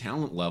reach the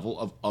talent level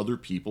of other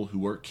people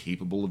who are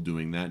capable of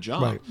doing that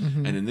job. Right.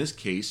 And in this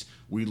case,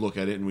 we look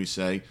at it and we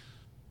say,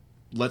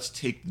 let's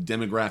take the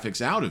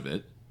demographics out of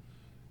it.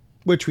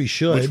 Which we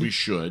should. Which we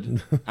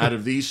should. Out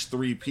of these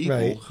three people,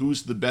 Right.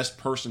 who's the best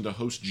person to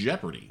host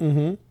Jeopardy?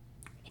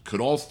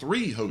 could all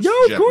three host? No,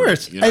 of Jeopardy,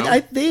 course. you know? I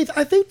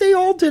think they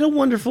all did a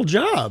wonderful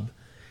job.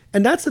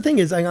 And that's the thing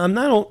is, I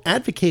don't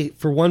advocate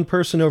for one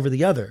person over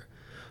the other.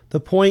 The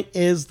point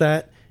is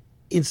that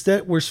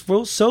instead we're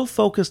so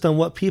focused on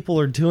what people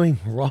are doing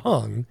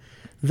wrong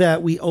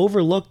that we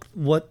overlook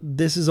what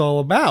this is all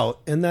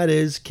about, and that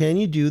is, can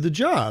you do the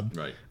job?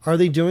 Right. Are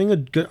they doing a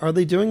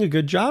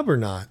good job or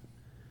not?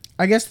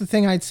 I guess the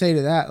thing I'd say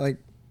to that, like,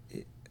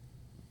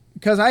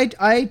 because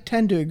I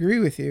tend to agree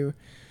with you,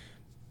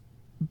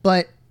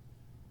 but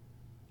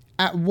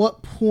at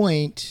what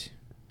point,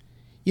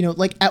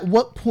 at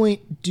what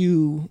point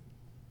do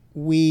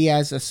we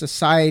as a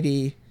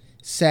society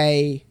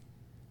say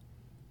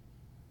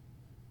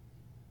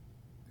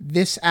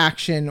this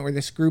action or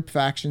this group of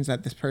actions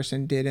that this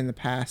person did in the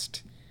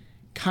past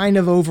kind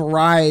of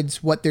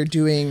overrides what they're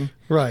doing?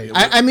 Right.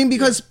 I mean,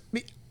 because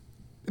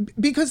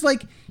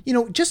like,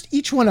 just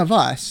each one of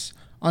us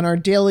in our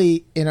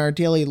daily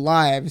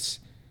lives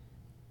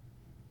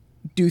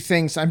do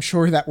things, I'm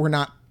sure, that we're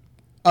not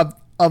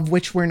of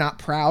which we're not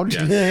proud.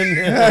 Yes.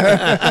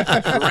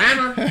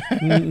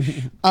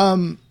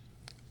 Grammar.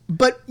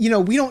 But,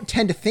 we don't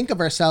tend to think of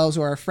ourselves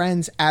or our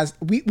friends as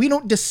we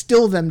don't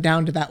distill them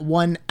down to that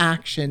one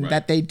action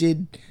that they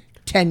did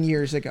 10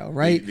 years ago,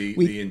 right? The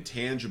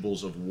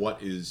intangibles of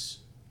what is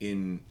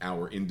in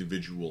our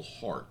individual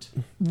heart,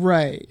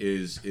 right,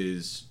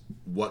 is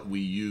what we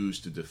use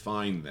to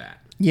define that.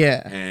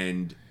 Yeah.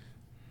 And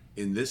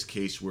in this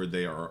case, where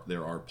there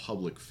are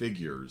public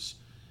figures,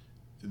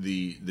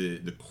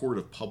 the court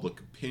of public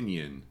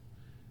opinion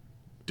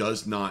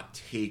does not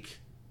take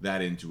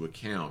that into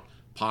account.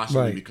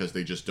 Possibly because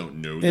they just don't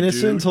know the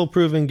innocent dude, until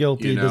proven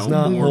guilty does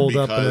not hold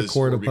up in a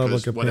court of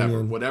public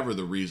opinion. Whatever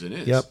the reason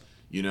is. Yep.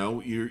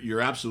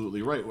 You're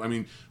absolutely right. I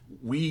mean,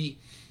 we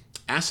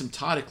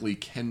asymptotically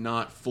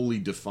cannot fully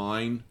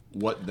define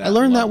what that. I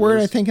learned that word,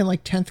 is. I think, in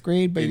like 10th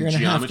grade, but In you're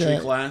going to have to.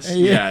 geometry class.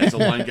 Yeah, as a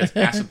line gets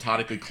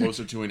asymptotically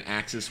closer to an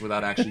axis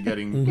without actually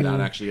without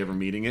actually ever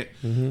meeting it.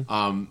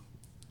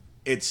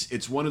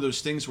 It's one of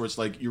those things where it's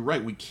like, you're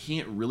right, we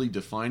can't really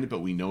define it,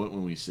 but we know it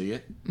when we see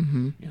it.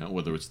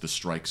 Whether it's the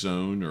strike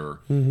zone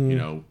or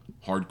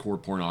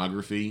hardcore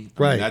pornography.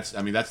 Right.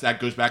 That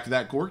goes back to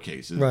that court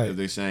case. Right.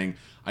 They're saying,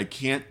 I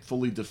can't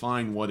fully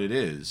define what it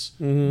is,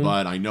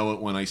 but I know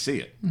it when I see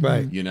it.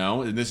 Right.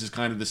 And this is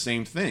kind of the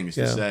same thing. Is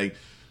to say,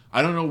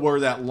 I don't know where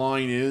that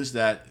line is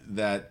that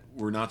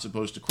we're not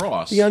supposed to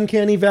cross. The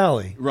uncanny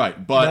valley.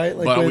 Right, but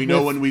we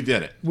know when we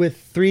did it.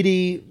 With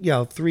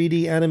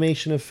 3D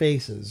animation of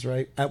faces,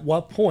 right? At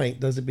what point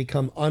does it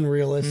become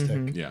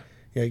unrealistic? Yeah.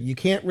 You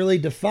can't really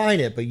define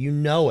it, but you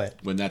know it.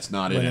 When that's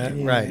not it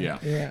anymore. Right.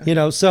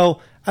 Yeah. So,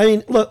 I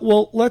mean,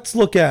 let's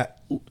look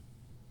at,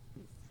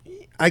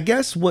 I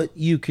guess what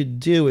you could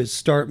do is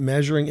start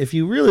measuring, if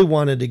you really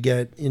wanted to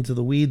get into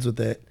the weeds with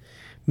it,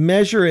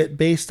 measure it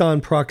based on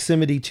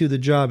proximity to the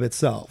job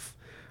itself.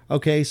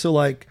 Okay, so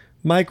like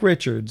Mike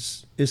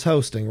Richards is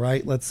hosting,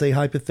 right? Let's say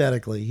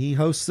hypothetically, he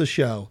hosts the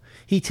show.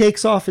 He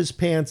takes off his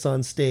pants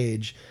on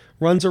stage,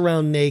 runs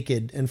around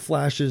naked, and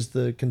flashes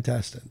the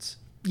contestants.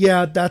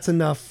 Yeah, that's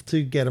enough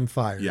to get him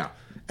fired. Yeah.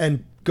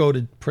 And go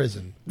to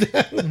prison.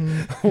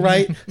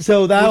 Right?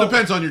 So that Well, it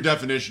depends on your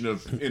definition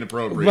of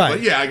inappropriate. Right.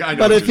 But yeah, I know.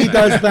 But what if you're he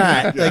saying. does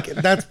that, like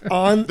that's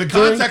on the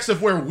context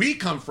of where we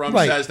come from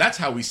Right. says that's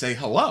how we say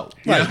hello.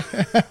 Right.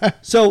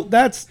 So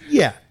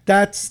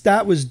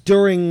that was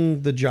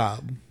during the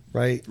job,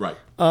 right? Right.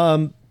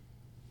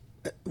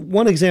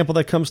 One example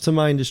that comes to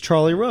mind is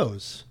Charlie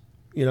Rose,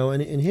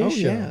 in his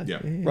show. Yeah.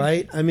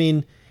 Right? I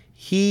mean,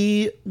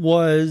 he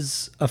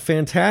was a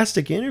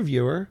fantastic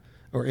interviewer,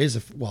 or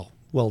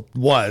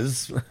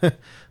was,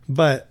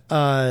 but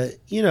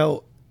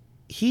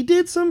he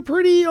did some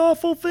pretty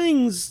awful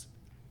things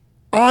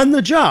on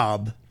the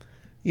job,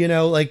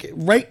 like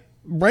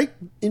right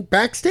in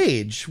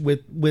backstage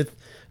with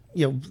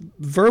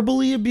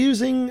verbally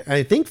abusing,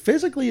 I think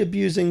physically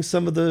abusing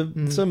some of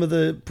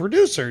the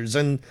producers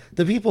and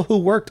the people who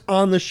worked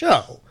on the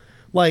show,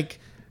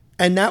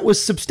 and that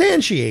was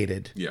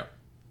substantiated. Yeah.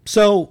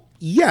 So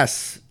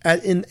yes,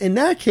 in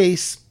that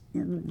case,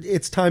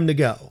 it's time to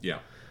go. Yeah.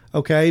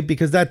 Okay,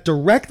 because that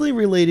directly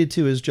related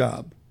to his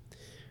job.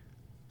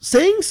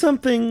 Saying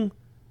something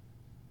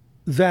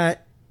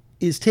that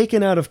is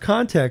taken out of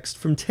context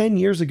from 10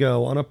 years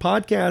ago on a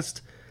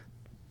podcast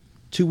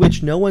to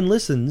which no one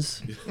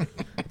listens,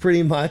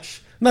 pretty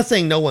much. I'm not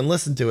saying no one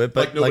listened to it,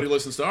 but Like nobody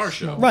listens to our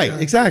show. Right,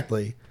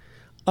 exactly.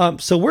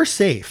 So we're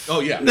safe. Oh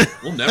yeah,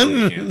 we'll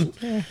never be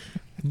canceled.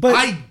 But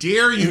I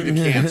dare you to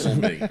cancel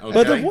me. Okay?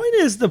 But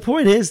the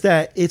point is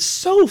that it's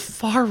so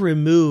far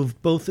removed,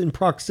 both in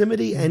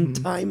proximity and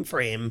time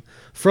frame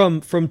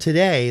from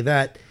today,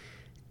 that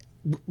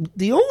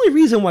the only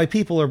reason why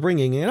people are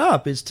bringing it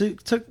up is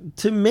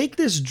to make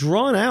this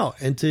drawn out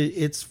and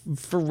it's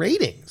for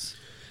ratings.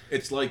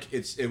 It's like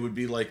it would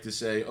be like to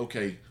say,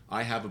 okay,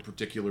 I have a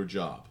particular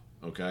job.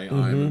 Okay,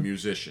 I'm a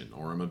musician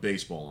or I'm a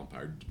baseball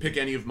umpire. Pick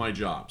any of my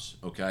jobs.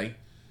 Okay,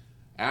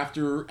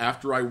 after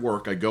I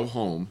work, I go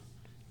home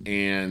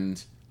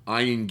and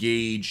I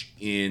engage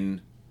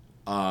in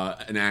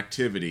an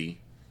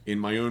activity in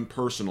my own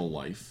personal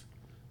life,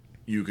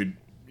 you could.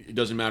 It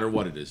doesn't matter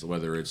what it is,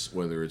 whether it's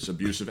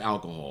abusive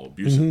alcohol,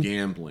 abusive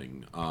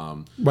gambling,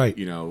 Right.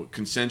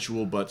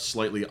 consensual but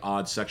slightly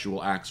odd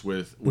sexual acts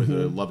with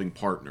a loving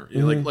partner.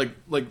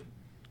 Like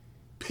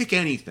pick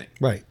anything.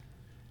 Right.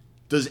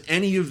 Does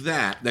any of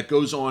that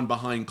goes on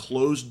behind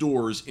closed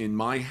doors in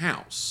my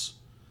house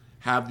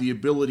have the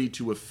ability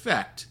to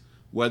affect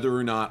whether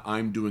or not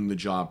I'm doing the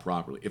job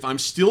properly? If I'm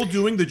still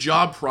doing the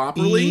job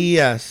properly,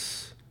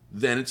 Yes.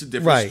 then it's a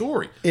different Right.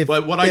 story. If,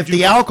 but what if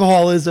the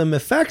alcoholism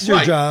affects your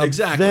Right, job,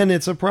 exactly. then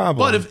it's a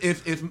problem. But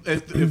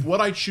if what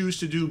I choose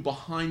to do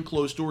behind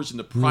closed doors in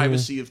the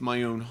privacy of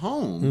my own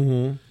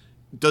home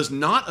does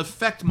not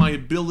affect my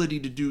ability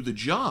to do the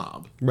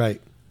job, right.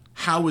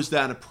 how is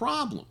that a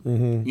problem?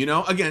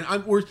 Again,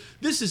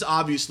 this is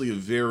obviously a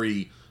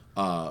very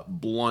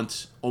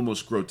blunt,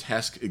 almost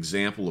grotesque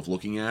example of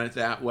looking at it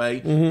that way.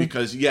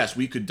 Because yes,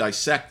 we could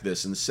dissect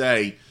this and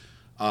say,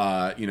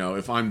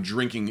 if I'm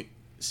drinking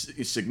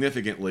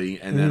significantly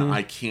and then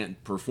I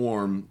can't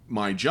perform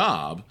my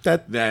job,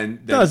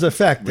 then does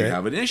affect we it.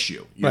 have an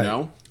issue.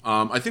 Right.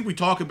 I think we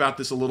talk about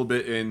this a little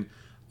bit in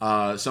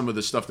some of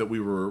the stuff that we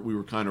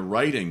were kind of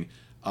writing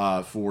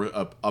for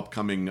a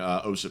upcoming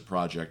OSIP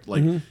project.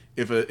 Like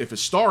if a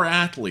star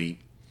athlete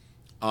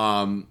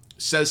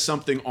says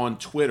something on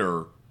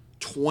Twitter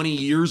 20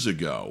 years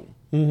ago,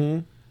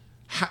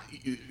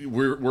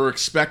 we're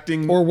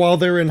expecting, or while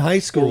they're in high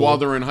school,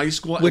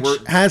 which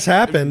has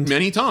happened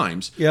many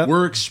times. Yep.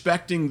 We're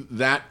expecting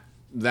that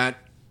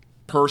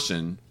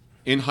person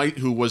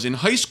who was in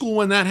high school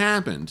when that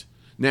happened,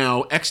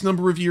 now X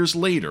number of years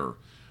later,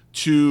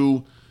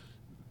 to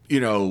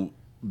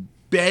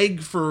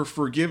beg for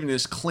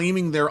forgiveness,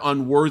 claiming their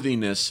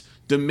unworthiness,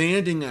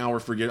 demanding our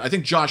forgiveness. I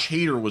think Josh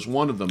Hader was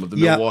one of them, of the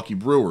Milwaukee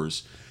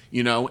Brewers.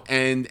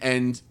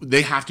 And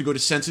they have to go to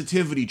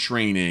sensitivity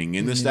training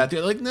and this, that.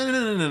 They're like,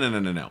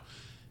 no.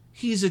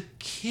 He's a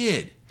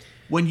kid.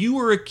 When you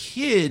were a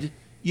kid,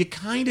 you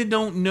kind of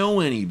don't know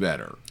any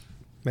better.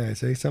 May I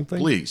say something?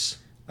 Please.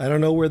 I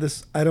don't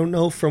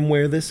know from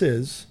where this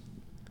is.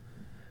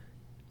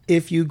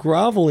 If you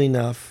grovel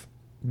enough,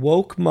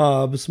 woke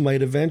mobs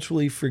might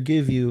eventually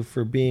forgive you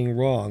for being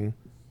wrong,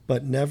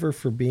 but never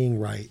for being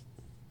right.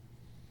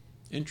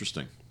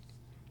 Interesting.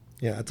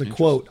 Yeah, it's a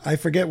quote. I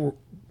forget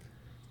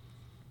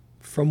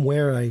from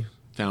where I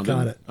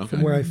got it. Okay.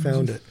 From where I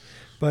found it,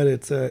 but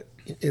it's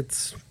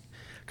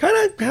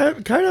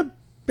kind of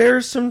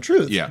bears some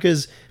truth. Yeah.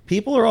 Because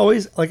people are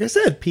always, like I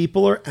said,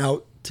 people are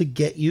out to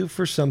get you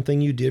for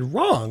something you did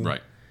wrong.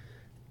 Right.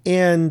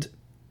 And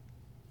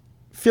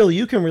Phil,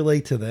 you can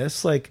relate to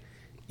this. Like,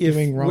 if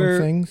doing wrong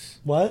things.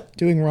 What?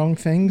 Doing wrong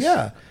things.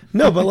 Yeah.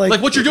 No, but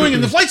like what you're doing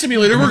in the flight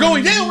simulator. We're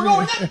going down. We're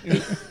going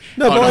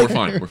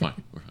down. We're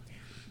fine.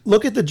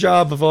 Look at the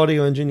job of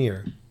audio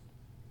engineer.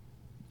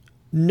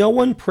 No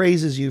one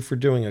praises you for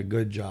doing a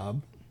good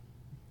job.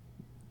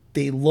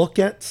 They look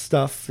at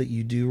stuff that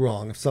you do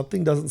wrong. If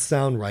something doesn't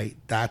sound right,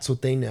 that's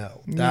what they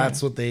know.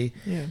 That's what they.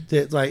 Yeah.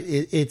 Like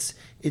it's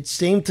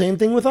same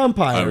thing with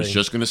umpiring. I was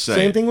just going to say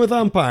same thing with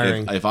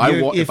umpiring. If I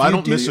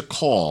don't miss a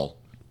call,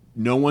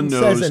 no one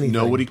knows.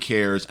 Nobody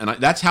cares, and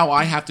that's how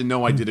I have to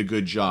know I did a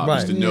good job. Right.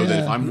 Is to know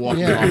that if I'm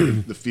walking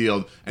off the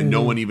field and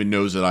no one even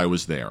knows that I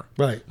was there.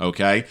 Right.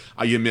 Okay.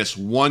 You miss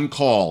one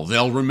call,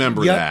 they'll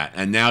remember that,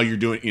 and now you're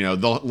doing.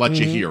 They'll let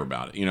you hear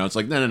about it. It's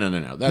like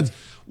no. That's.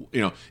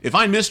 If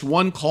I missed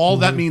one call,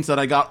 that means that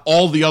I got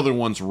all the other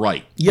ones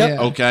right. Yep.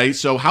 Okay.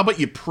 So how about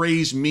you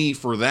praise me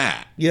for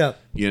that? Yeah.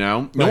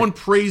 No one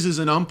praises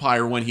an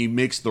umpire when he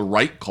makes the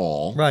right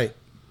call. Right.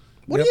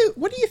 What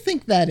do you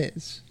think that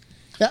is?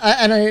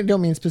 And I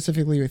don't mean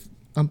specifically with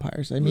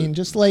umpires. I mean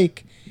just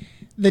like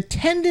the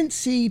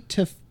tendency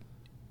to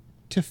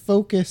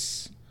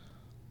focus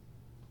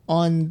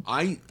on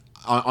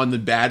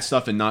the bad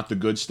stuff and not the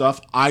good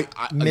stuff.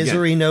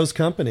 Misery knows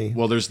company.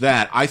 Well, there's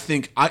that. I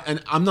think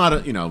I'm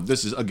not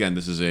this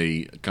is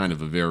a kind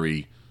of a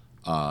very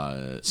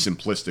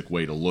simplistic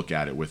way to look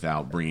at it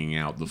without bringing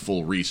out the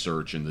full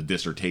research and the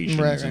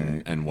dissertations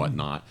and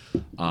whatnot.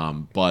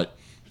 But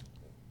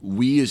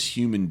we as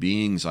human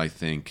beings, I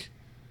think,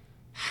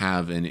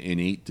 have an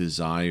innate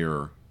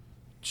desire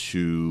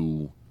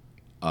to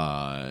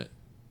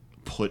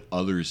put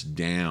others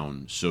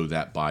down so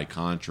that by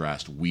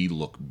contrast we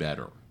look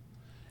better.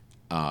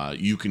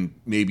 You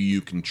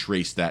can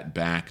trace that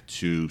back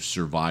to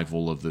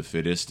survival of the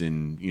fittest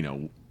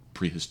in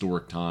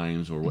prehistoric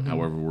times or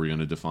however we're going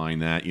to define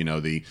that.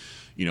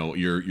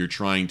 You're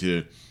trying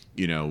to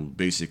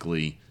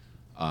basically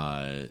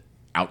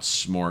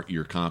outsmart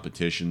your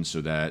competition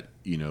so that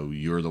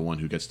you're the one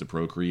who gets to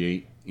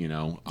procreate.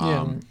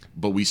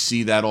 But we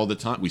see that all the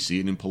time. We see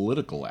it in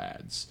political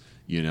ads.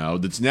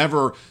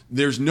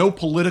 There's no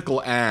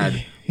political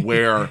ad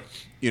where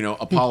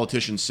a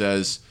politician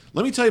says,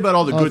 "Let me tell you about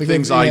all the good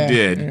things I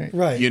did,"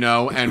 right.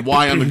 And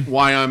why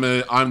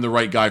I'm the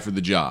right guy for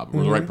the job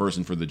or the right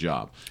person for the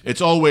job.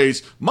 It's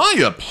always my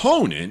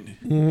opponent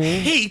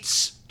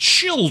hates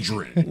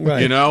children.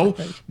 Right.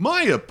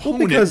 My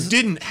opponent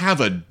didn't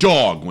have a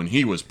dog when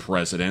he was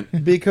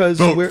president. Because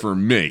vote for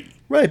me.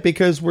 Right,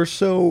 because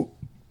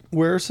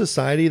we're a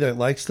society that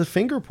likes to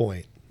finger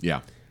point.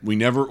 Yeah, we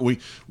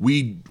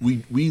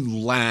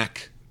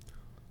lack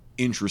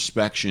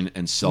introspection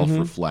and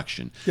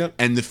self-reflection. Yep.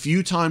 And the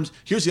few times,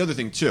 here's the other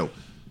thing too,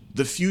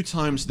 the few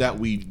times that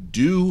we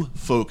do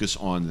focus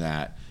on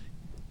that,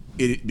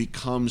 it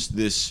becomes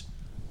this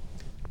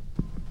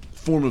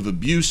form of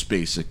abuse,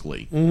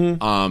 basically.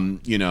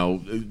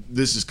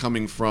 This is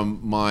coming from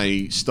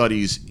my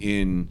studies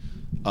in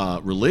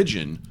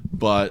religion,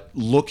 but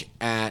look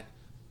at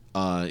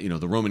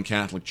the Roman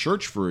Catholic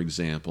Church, for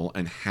example,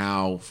 and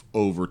how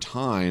over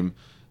time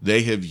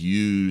they have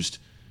used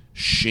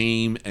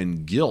shame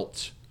and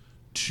guilt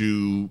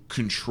to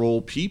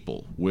control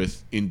people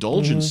with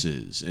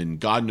indulgences and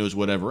God knows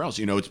whatever else.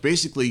 It's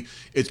basically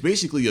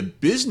a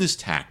business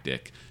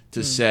tactic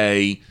to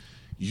say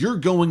you're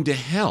going to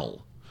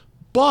hell,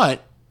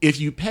 but if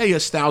you pay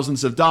us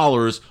thousands of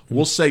dollars,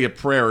 we'll say a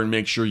prayer and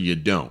make sure you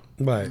don't.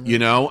 Right.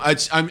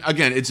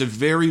 It's a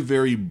very,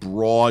 very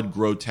broad,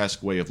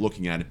 grotesque way of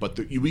looking at it. But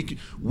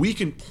we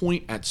can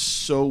point at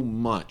so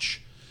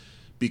much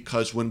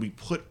because when we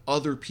put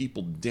other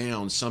people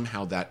down,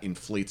 somehow that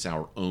inflates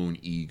our own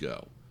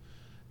ego.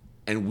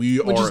 And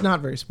which is not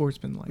very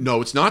sportsmanlike.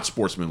 No, it's not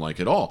sportsmanlike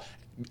at all.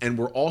 And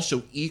we're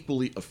also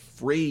equally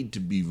afraid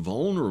to be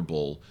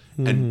vulnerable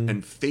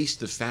and face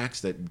the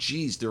facts that,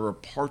 geez, there are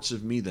parts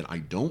of me that I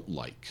don't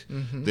like.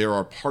 There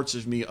are parts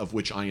of me of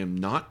which I am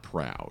not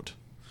proud.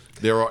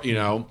 There are,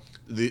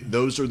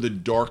 those are the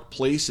dark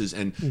places.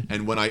 And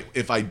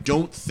if I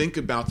don't think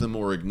about them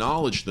or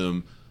acknowledge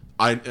them,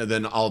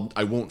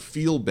 I won't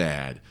feel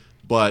bad.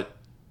 But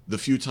the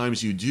few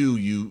times you do,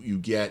 you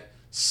get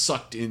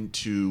sucked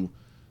into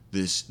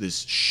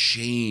this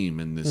shame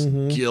and this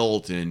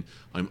guilt, and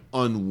I'm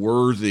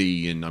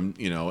unworthy, and I'm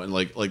and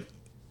like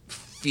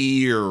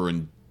fear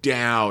and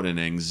doubt and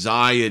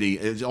anxiety.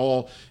 It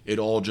all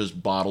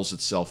just bottles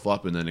itself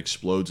up and then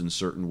explodes in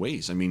certain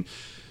ways. I mean,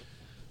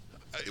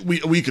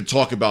 we could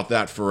talk about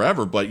that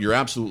forever, but you're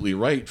absolutely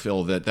right,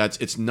 Phil, that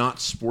it's not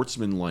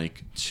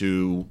sportsmanlike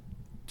to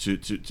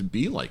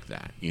be like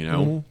that.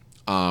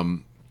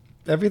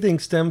 Everything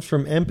stems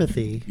from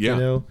empathy.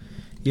 Yeah.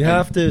 You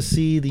have to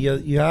see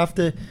you have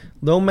to,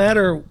 no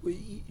matter,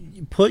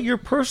 put your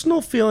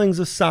personal feelings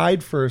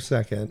aside for a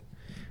second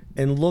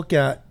and look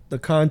at the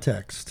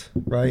context,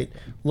 right?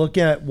 Look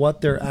at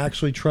what they're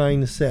actually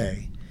trying to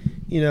say.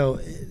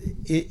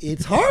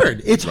 It's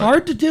hard. It's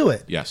hard to do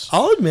it. Yes.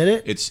 I'll admit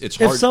it. It's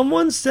hard. If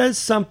someone says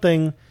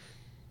something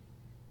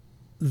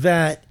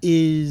that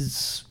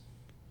is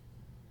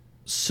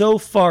so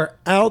far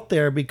out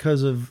there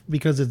because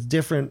it's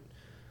different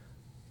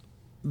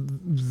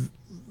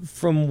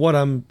from what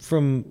I'm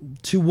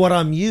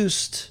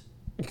used.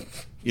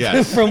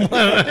 Yes. from what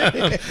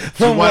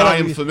I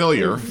am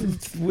familiar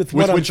with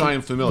which I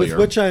am familiar. With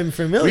which I'm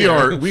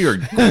familiar. We are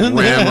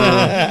grammar.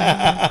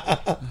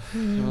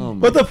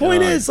 But the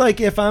point is,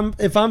 like, if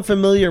I'm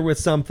familiar with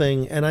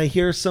something and I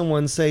hear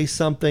someone say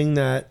something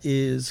that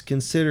is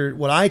considered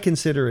what I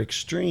consider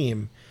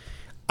extreme,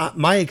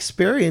 my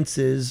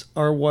experiences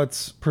are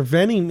what's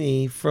preventing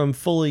me from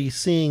fully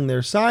seeing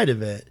their side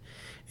of it.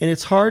 And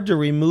it's hard to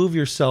remove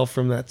yourself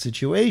from that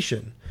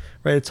situation,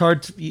 right? It's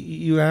hard to,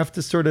 you have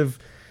to sort of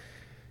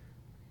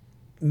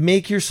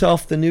make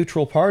yourself the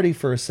neutral party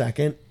for a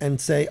second and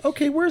say,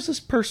 okay, where's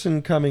this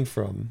person coming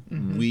from?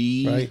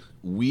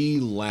 We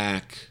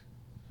lack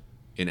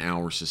in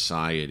our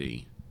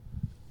society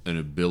an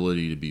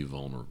ability to be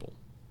vulnerable.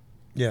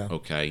 Yeah.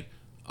 Okay.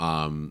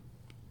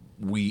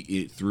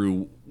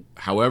 Through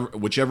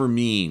whichever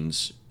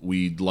means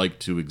we'd like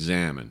to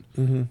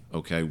examine.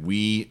 Okay.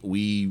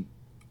 We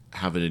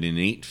have an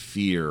innate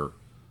fear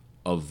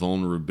of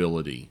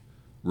vulnerability,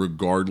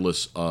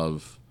 regardless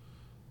of,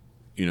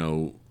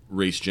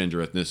 race,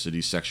 gender,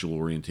 ethnicity, sexual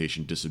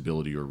orientation,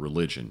 disability, or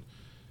religion.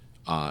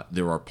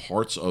 There are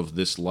parts of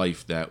this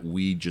life that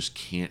we just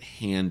can't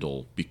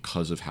handle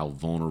because of how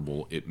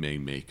vulnerable it may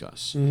make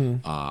us.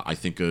 I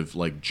think of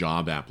like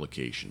job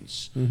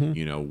applications,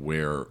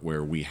 where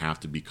we have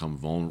to become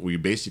vulnerable. We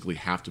basically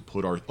have to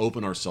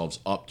open ourselves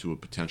up to a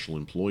potential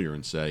employer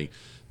and say,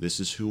 this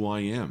is who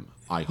I am.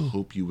 I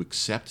hope you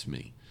accept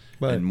me.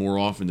 Right. And more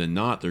often than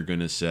not, they're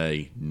going to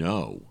say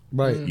no.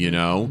 Right.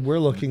 We're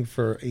looking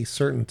for a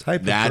certain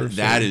type of person.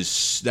 That is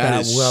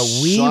such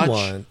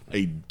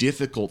a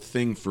difficult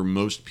thing for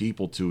most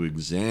people to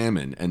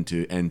examine and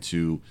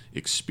to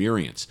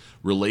experience.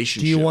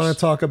 Relationships. Do you want to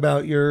talk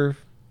about your?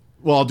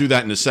 Well, I'll do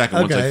that in a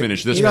second once I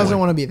finish this. He doesn't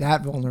want to be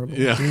that vulnerable.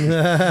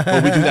 Yeah.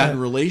 But we do that in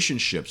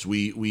relationships.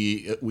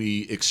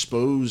 We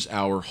expose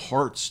our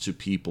hearts to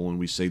people and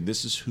we say,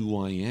 this is who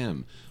I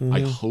am.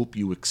 I hope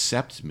you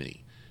accept me.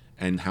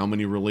 And how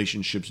many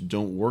relationships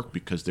don't work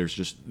because there's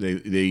just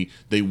they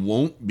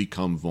won't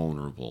become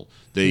vulnerable.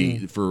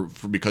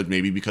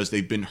 Because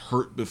they've been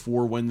hurt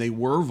before when they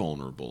were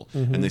vulnerable.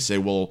 And they say,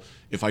 well,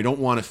 if I don't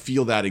want to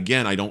feel that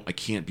again, I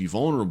can't be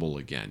vulnerable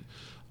again.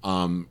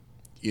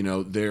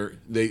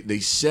 They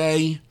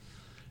say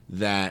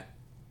that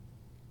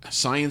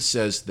science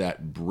says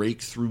that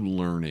breakthrough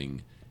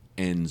learning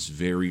ends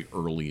very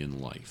early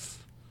in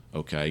life.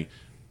 okay?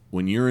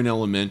 When you're in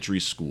elementary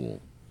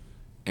school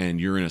and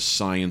you're in a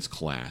science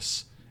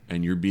class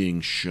and you're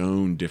being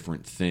shown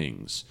different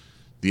things,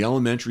 the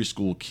elementary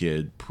school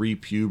kid,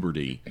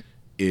 pre-puberty,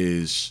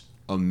 is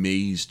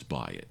amazed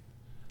by it.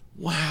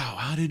 Wow,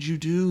 how did you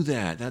do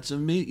that? That's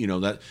amazing. You know,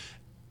 that,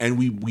 and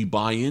we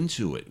buy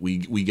into it. We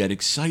get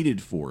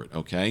excited for it,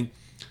 okay?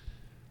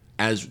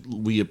 As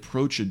we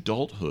approach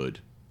adulthood,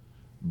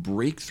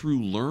 breakthrough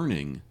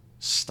learning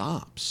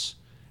stops.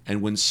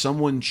 And when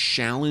someone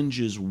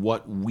challenges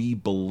what we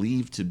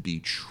believe to be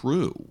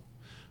true,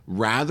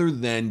 rather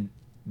than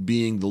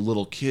being the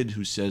little kid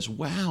who says,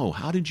 wow,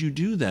 how did you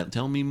do that?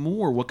 Tell me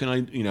more. What can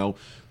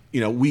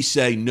I, we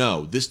say,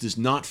 no, this does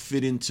not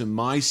fit into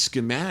my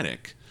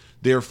schematic.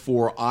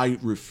 Therefore, I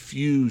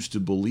refuse to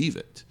believe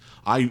it.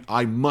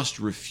 I must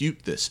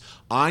refute this.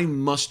 I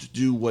must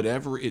do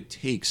whatever it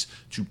takes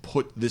to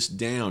put this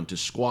down, to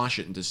squash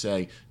it, and to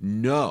say,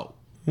 no,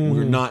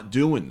 we're not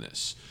doing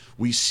this.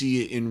 We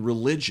see it in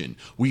religion.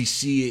 We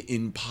see it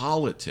in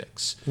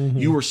politics.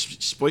 You were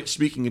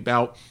speaking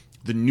about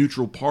the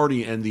neutral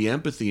party and the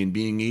empathy and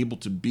being able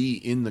to be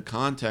in the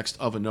context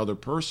of another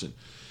person.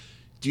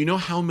 Do you know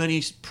how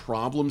many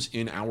problems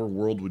in our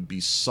world would be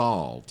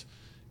solved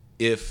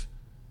if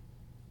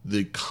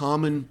the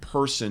common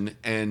person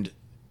and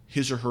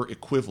his or her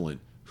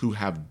equivalent who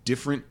have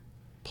different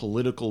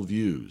political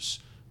views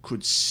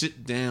could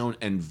sit down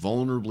and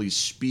vulnerably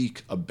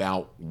speak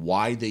about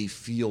why they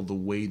feel the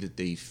way that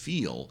they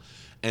feel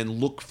and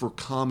look for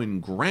common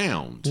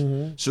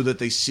ground so that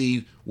they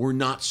see we're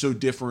not so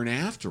different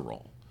after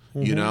all.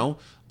 You know,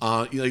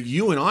 like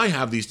you and I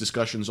have these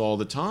discussions all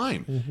the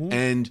time.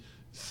 And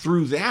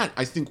through that,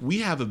 I think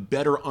we have a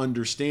better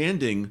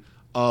understanding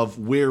of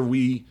where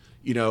we,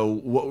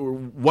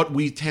 what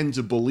we tend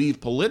to believe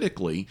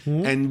politically,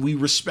 and we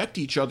respect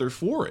each other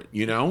for it.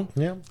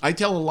 Yeah. I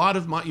tell a lot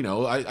of my,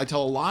 I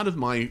tell a lot of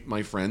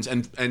my friends,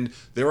 and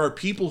there are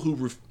people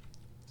who,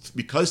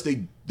 because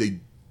they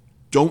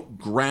don't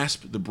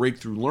grasp the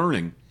breakthrough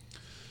learning,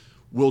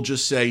 will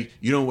just say,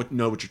 you don't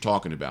know what you're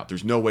talking about.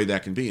 There's no way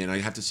that can be. And I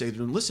have to say to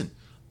them, listen,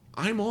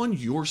 I'm on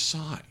your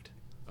side.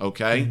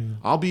 Okay,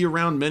 I'll be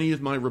around many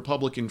of my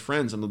Republican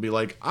friends, and they'll be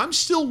like, I'm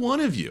still one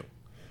of you.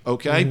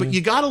 Okay, but you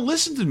got to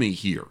listen to me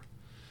here.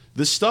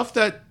 The stuff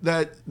that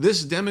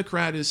this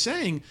Democrat is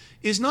saying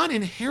is not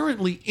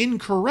inherently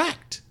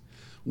incorrect.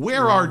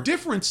 Where our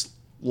difference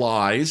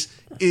lies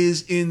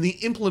is in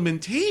the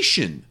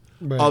implementation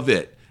of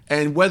it,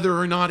 and whether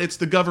or not it's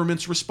the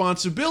government's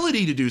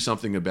responsibility to do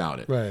something about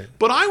it. Right.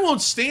 But I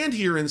won't stand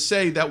here and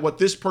say that what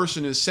this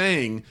person is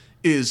saying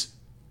is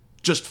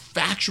just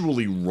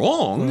factually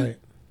wrong. Right.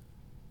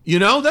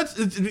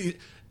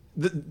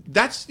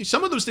 That's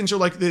some of those things are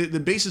like the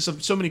basis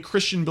of so many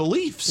Christian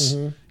beliefs,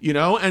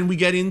 and we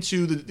get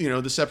into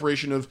the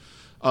separation of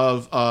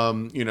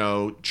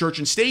church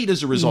and state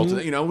as a result of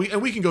that,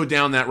 and we can go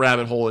down that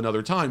rabbit hole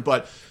another time,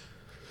 but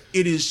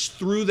it is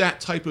through that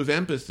type of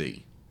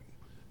empathy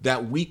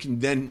that we can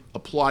then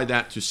apply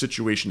that to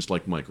situations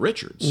like Mike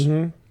Richards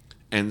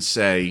and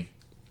say,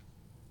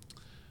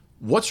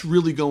 what's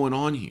really going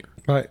on here?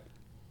 Right.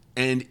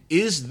 And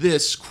is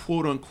this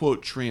quote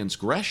unquote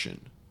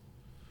transgression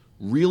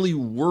really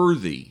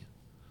worthy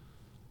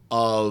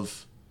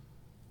of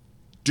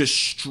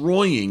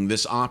destroying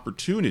this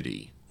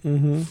opportunity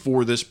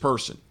for this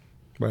person?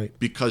 Right.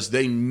 Because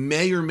they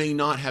may or may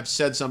not have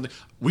said something.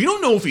 We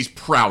don't know if he's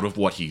proud of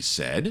what he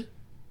said.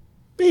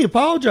 He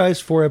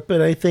apologized for it,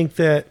 but I think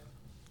that,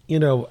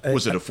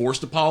 was it a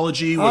forced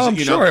apology? I'm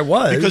sure it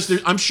was. Because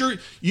I'm sure,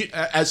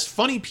 as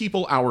funny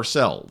people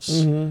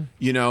ourselves,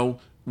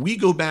 we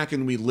go back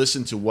and we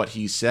listen to what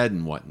he said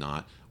and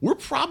whatnot. We're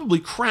probably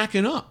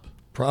cracking up.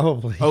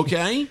 Probably.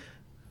 Okay?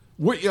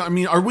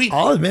 Are we...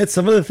 I'll admit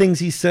some of the things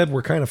he said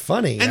were kind of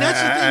funny. And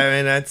that's the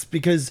thing. That's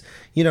because,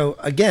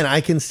 again,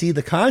 I can see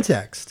the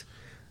context.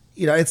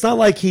 It's not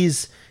like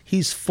he's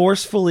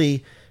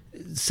forcefully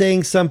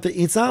saying something.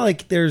 It's not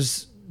like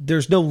there's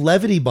no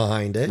levity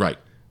behind it. Right.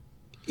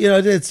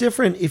 It's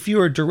different if you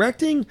are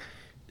directing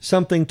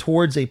something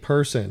towards a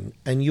person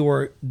and you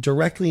are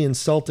directly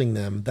insulting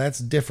them. That's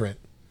different.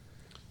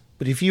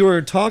 But if you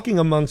are talking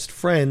amongst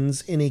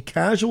friends in a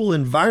casual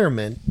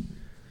environment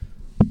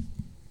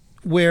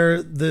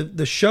where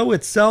the show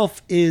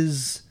itself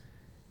is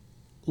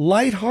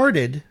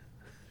lighthearted,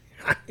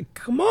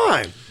 come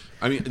on.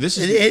 I mean, this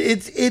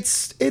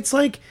is it's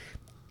like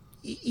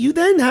you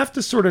then have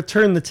to sort of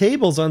turn the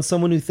tables on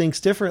someone who thinks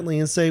differently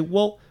and say,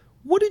 well,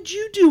 what did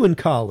you do in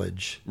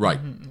college? Right.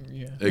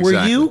 Yeah.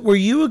 Exactly. Were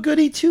you a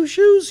goody two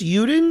shoes?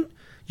 You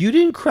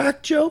didn't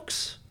crack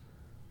jokes?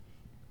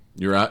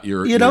 You're out.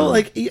 You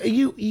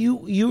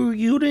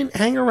didn't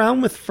hang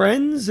around with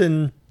friends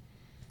and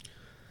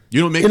you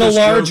don't make in those a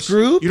large jokes,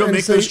 group. You don't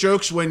make those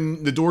jokes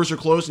when the doors are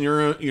closed and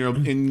you're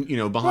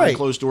behind Right.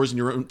 closed doors in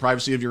your own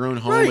privacy of your own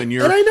home Right. and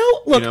you're. And I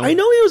know. Look, I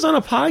know he was on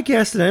a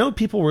podcast, and I know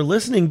people were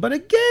listening. But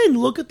again,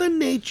 look at the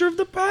nature of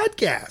the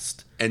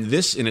podcast. And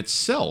this in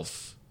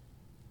itself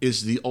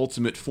is the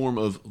ultimate form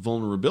of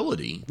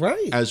vulnerability.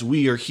 Right. As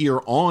we are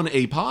here on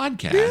a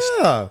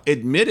podcast,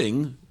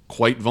 admitting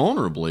quite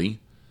vulnerably,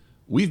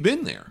 we've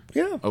been there.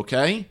 Yeah.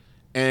 Okay?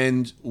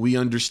 And we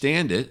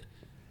understand it.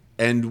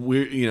 And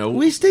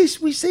we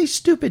say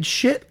stupid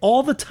shit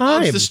all the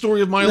time. That's the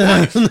story of my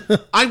life.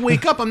 I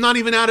wake up, I'm not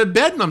even out of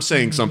bed, and I'm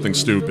saying something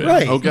stupid.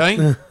 Right.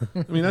 Okay?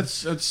 I mean,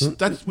 that's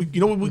you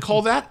know what we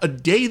call that? A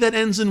day that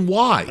ends in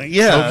Y.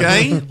 Yeah.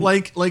 Okay?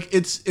 like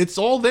it's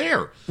all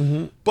there.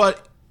 Mm-hmm.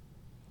 But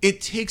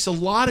it takes a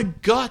lot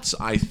of guts,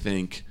 I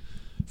think,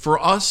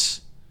 for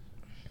us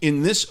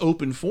in this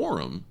open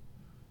forum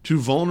to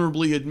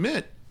vulnerably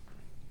admit,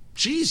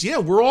 geez, yeah,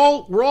 we're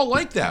all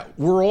like that.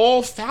 We're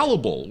all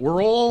fallible.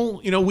 We're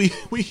all,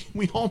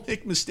 we all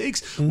make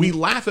mistakes. Mm-hmm. We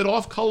laugh at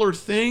off-color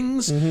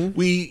things. Mm-hmm.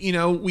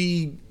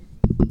 We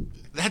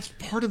that's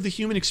part of the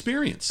human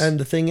experience. And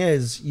the thing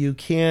is, you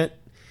can't,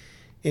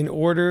 in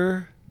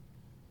order,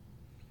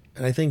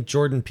 and I think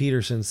Jordan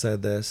Peterson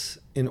said this,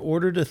 in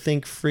order to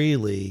think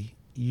freely,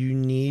 you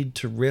need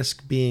to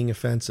risk being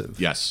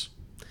offensive. Yes.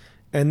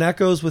 And that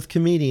goes with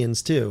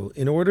comedians too.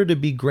 In order to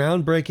be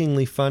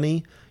groundbreakingly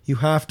funny, you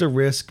have to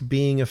risk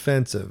being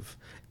offensive.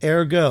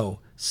 Ergo,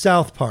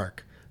 South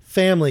Park,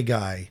 Family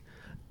Guy,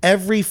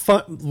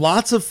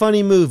 lots of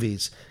funny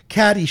movies,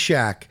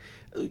 Caddyshack,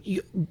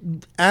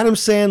 Adam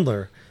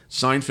Sandler,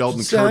 Seinfeld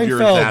and Curb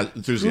Your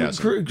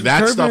Enthusiasm.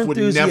 That stuff would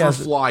never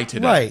fly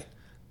today. Right.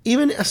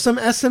 Even some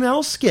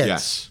SNL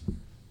skits.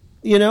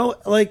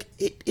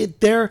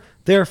 Yes.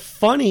 They're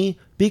funny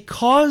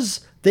because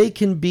they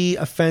can be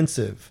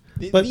offensive.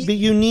 But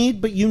you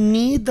need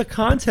the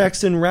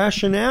context and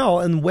rationale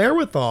and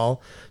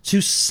wherewithal to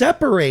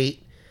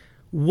separate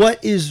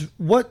what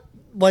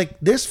like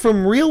this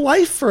from real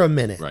life for a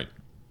minute. Right.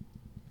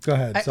 Go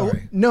ahead.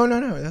 Sorry. No,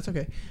 that's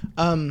okay.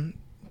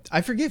 I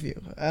forgive you.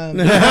 See,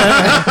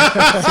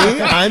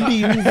 I'm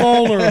being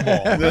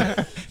vulnerable.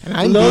 And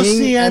I'm Lo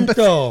being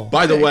siento.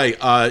 By the way,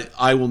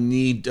 I will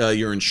need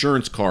your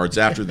insurance cards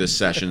after this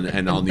session,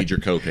 and I'll need your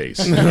copays.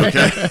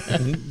 Okay.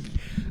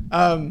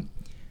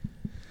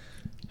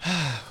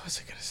 What was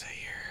I going to say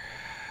here?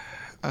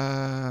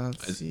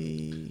 Let's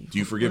see. Do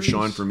you forgive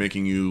Sean for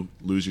making you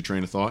lose your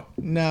train of thought?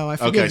 No, I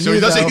forgive you. Okay,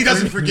 so he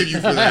doesn't forgive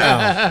you for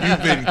that.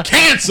 You've been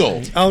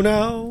canceled. Oh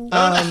no.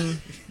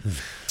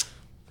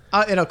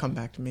 It'll come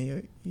back to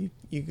me.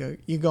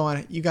 You go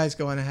on. You guys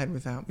go on ahead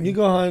without me. You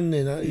go on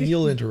and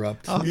you'll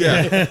interrupt. Oh.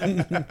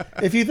 Yeah.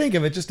 If you think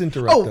of it, just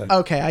interrupt. Oh,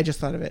 okay. I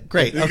just thought of it.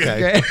 Great.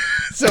 Okay.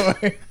 So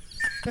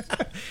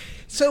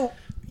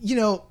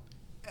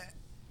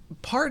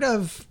part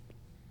of,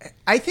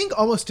 I think,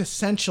 almost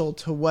essential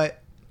to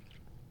what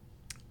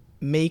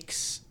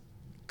makes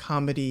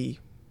comedy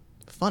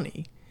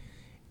funny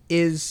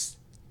is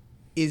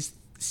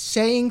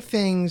saying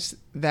things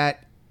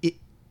that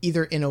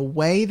either in a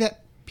way that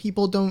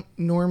people don't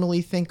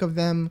normally think of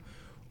them,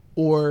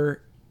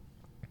 or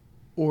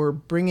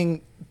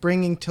bringing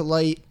to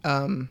light.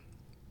 I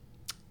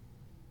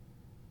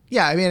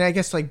mean, I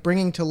guess like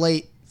bringing to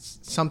light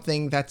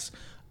something that's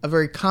a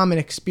very common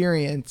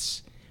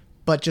experience,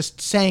 but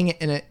just saying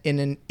it in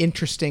an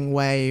interesting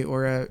way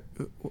or a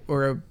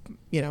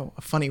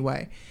funny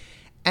way.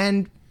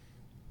 And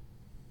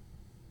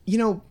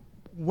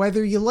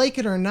whether you like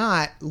it or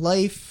not,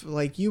 life,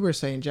 like you were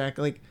saying, Jack,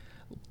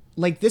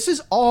 like this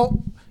is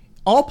all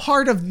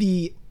part of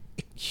the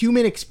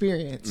human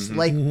experience. Mm-hmm.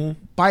 Like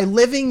by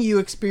living, you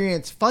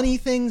experience funny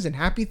things and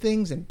happy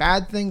things and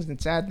bad things and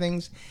sad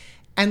things.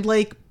 And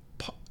like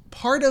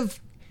part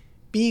of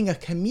being a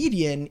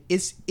comedian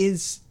is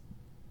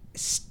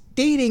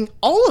stating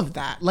all of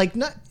that. Like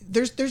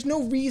there's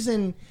no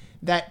reason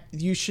that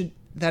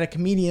a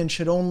comedian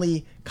should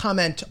only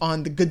comment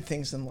on the good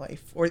things in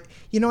life, or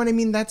you know what I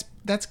mean? That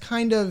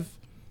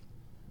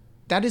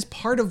is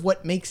part of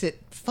what makes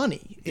it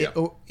funny. Yeah.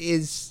 It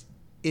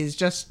is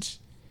just,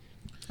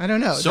 I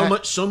don't know.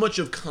 So much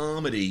of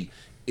comedy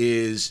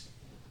is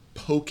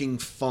poking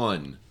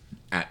fun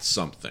at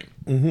something.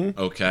 Mm-hmm.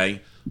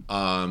 Okay.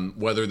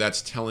 Whether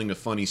that's telling a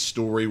funny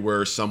story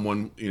where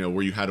someone,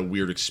 where you had a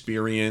weird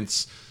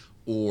experience,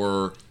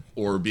 or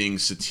being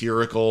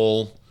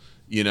satirical,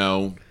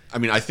 I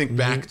mean, I think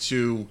back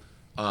to,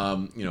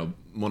 one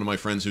of my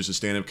friends who's a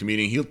stand-up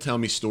comedian. He'll tell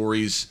me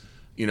stories,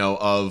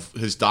 of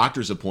his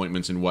doctor's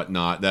appointments and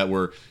whatnot that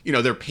were,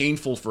 they're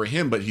painful for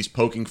him, but he's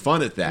poking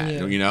fun at that,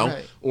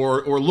 right.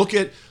 Or look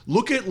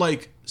at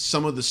like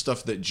some of the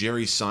stuff that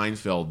Jerry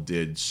Seinfeld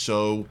did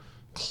so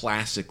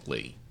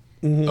classically.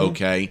 Mm-hmm.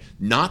 Okay,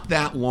 not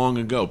that long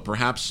ago,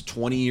 perhaps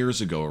 20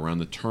 years ago, around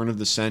the turn of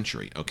the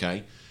century.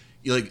 Okay,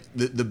 like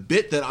the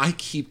bit that I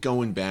keep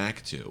going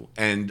back to,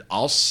 and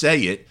I'll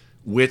say it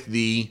with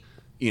the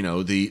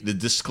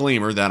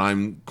disclaimer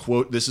that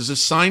this is a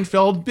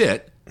Seinfeld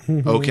bit.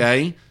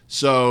 Okay,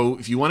 so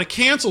if you want to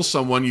cancel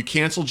someone, you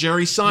cancel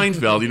Jerry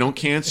Seinfeld. You don't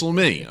cancel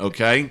me.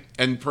 Okay,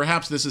 and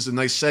perhaps this is a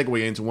nice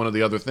segue into one of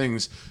the other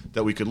things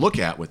that we could look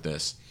at with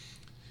this.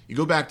 You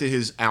go back to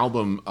his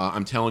album,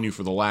 I'm Telling You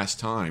for the Last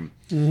Time,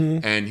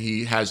 and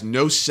he has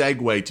no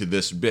segue to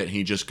this bit.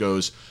 He just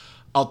goes,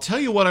 I'll tell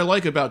you what I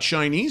like about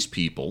Chinese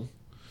people,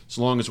 as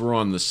long as we're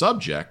on the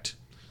subject,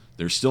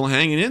 they're still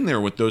hanging in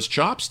there with those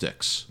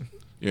chopsticks.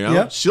 You know,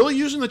 Yep. still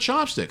using the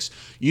chopsticks.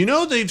 You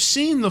know, they've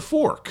seen the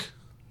fork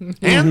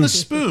and the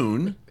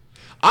spoon.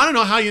 I don't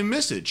know how you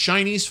miss it.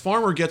 Chinese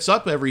farmer gets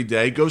up every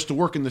day, goes to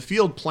work in the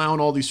field,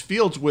 plowing all these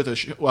fields with a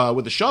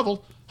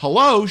shovel.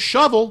 Hello,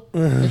 shovel.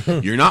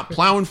 You're not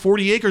plowing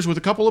 40 acres with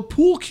a couple of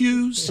pool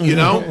cues, you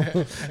know?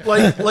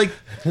 like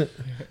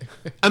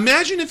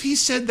imagine if he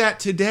said that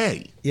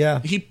today.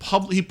 Yeah. He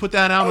put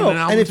that out on Oh, an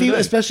album and if today.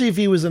 especially if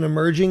he was an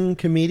emerging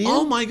comedian,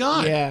 Oh my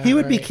god. Yeah. he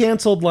would be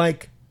canceled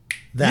like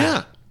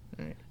that.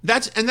 Yeah.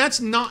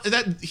 That's not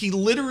that he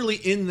literally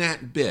in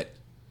that bit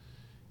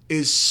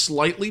is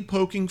slightly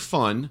poking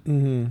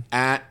fun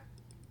at,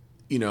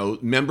 you know,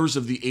 members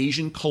of the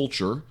Asian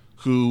culture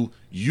who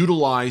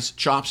utilize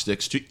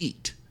chopsticks to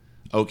eat.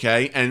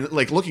 Okay? And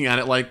like looking at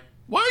it like,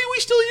 why are we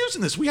still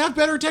using this? We have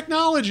better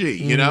technology,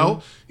 you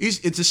know?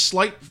 It's a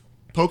slight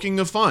poking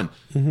of fun.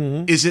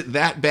 Is it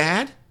that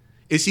bad?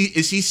 Is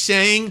he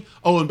saying,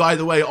 "Oh, and by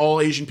the way,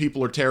 all Asian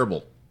people are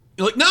terrible"?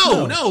 You're like,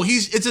 no,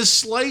 it's a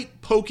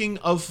slight poking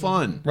of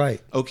fun.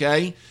 Right.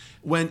 Okay?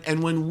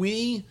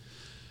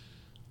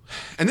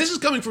 And this is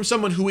coming from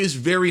someone who is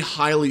very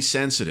highly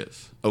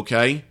sensitive,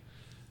 okay?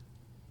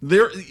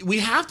 We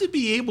have to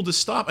be able to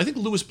stop. I think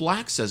Lewis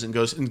Black says it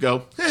and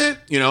go,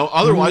 you know,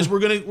 otherwise we're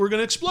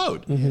gonna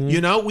explode.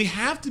 You know, we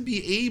have to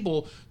be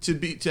able to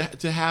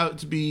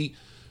be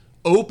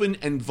open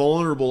and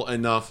vulnerable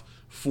enough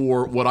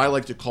for what I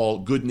like to call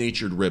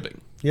good-natured ribbing.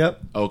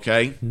 Yep.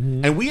 Okay?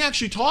 And we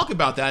actually talk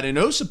about that in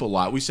OSIP a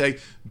lot. We say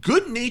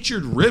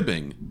good-natured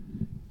ribbing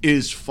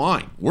is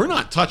fine. We're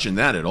not touching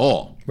that at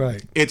all.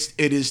 Right. It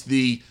is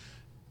the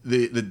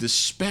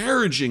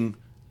disparaging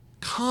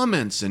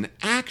comments and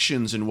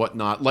actions and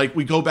whatnot. Like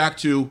we go back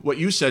to what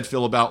you said,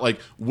 Phil, about like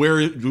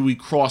where do we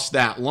cross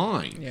that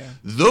line? Yeah.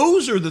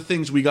 Those are the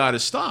things we got to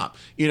stop.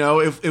 You know,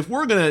 if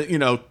we're gonna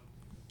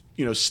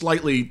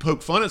slightly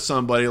poke fun at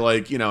somebody,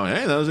 like, you know,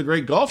 hey, that was a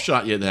great golf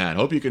shot you had.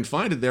 Hope you can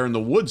find it there in the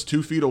woods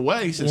 2 feet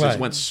away since Right. it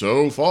went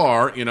so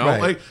far, you know,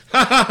 Right. like,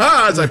 ha ha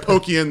ha, as I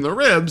poke you in the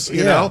ribs,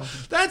 you know,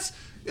 that's,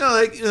 you know,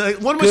 like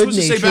what am I supposed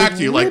to say back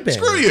to you? Like, ribbing.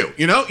 screw you,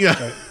 you know?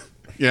 Yeah. Right.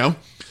 You know?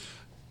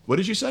 What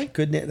did you say?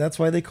 That's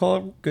why they call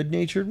it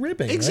good-natured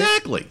ribbing. Right?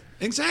 Exactly.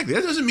 Exactly.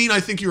 That doesn't mean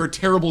I think you're a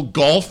terrible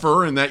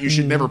golfer and that you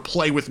should never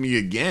play with me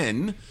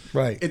again.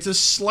 Right. It's a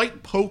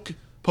slight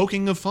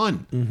poking of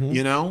fun,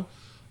 you know?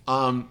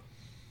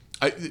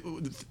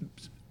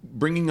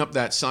 Bringing up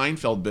that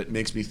Seinfeld bit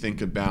makes me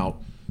think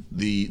about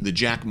the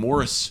Jack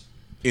Morris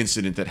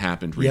incident that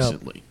happened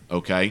recently. Yep.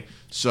 Okay,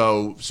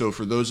 so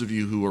for those of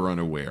you who are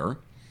unaware,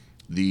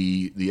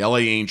 the LA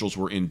Angels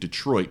were in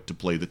Detroit to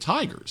play the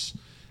Tigers,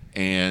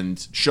 and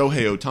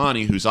Shohei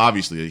Ohtani, who's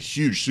obviously a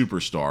huge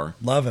superstar,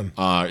 love him,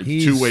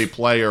 He's two-way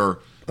player,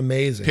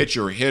 amazing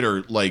pitcher,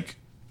 hitter, like.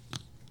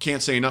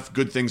 Can't say enough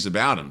good things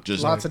about him.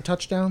 Just lots of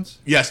touchdowns.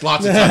 Yes,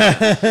 lots of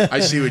touchdowns. I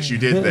see what you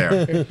did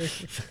there.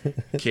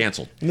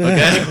 Canceled.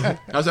 Okay.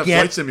 How's that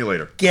flight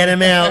simulator? Get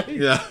him out.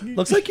 Yeah.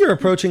 Looks like you're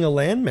approaching a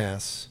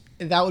landmass.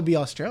 That would be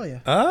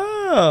Australia.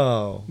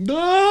 Oh.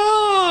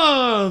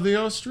 No, the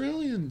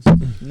Australians.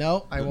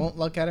 No, I won't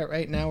look at it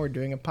right now. We're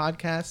doing a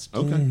podcast.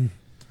 Okay.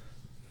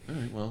 All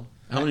right. Well,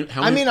 how many?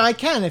 I mean, I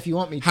can if you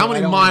want me to. How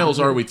many miles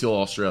are we till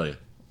Australia?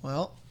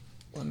 Well,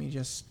 let me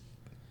just.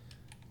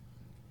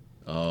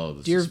 Oh,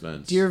 the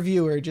suspense. Dear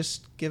viewer,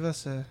 just give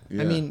us a.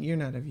 Yeah. I mean, you're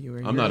not a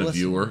viewer. I'm not a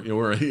viewer.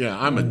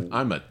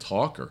 I'm a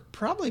talker.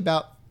 Probably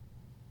about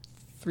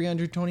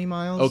 320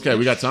 miles. Okay,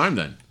 we got time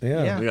then.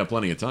 Yeah. We got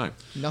plenty of time.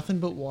 Nothing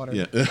but water.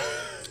 Yeah.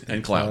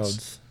 And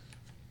clouds.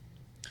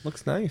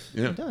 Looks nice.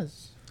 Yeah. It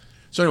does.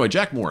 So anyway,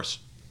 Jack Morris,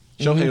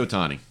 Shohei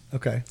Ohtani.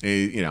 Okay.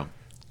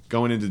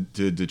 Going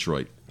into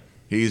Detroit,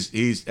 he's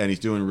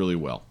doing really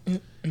well,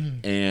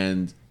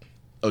 and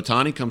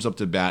Ohtani comes up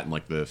to bat in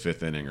like the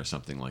 5th inning or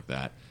something like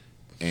that,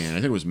 and I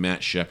think it was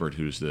Matt Shepard,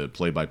 who's the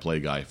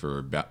play-by-play guy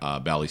for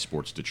Bally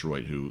Sports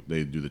Detroit, who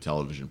they do the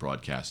television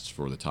broadcasts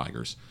for the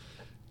Tigers,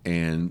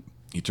 and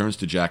he turns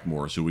to Jack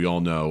Morris, who we all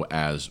know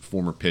as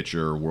former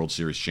pitcher, World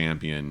Series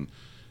champion,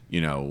 you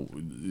know,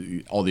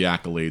 all the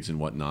accolades and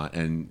whatnot,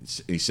 and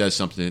he says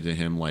something to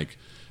him like,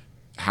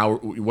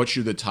 what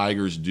should the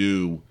Tigers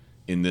do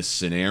in this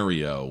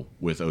scenario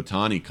with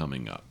Ohtani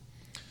coming up?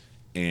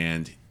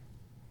 And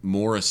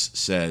Morris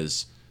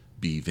says,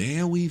 be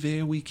very,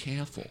 very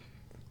careful.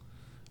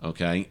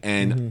 Okay?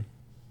 And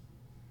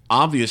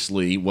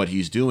obviously what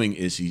he's doing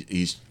is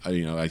he's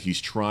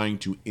trying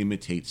to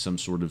imitate some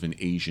sort of an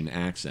Asian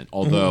accent.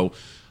 Although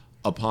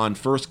upon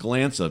first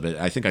glance of it,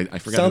 I think I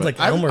forgot. Sounds like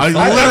Elmer I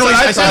Fudd. literally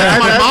I said it to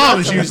my mom,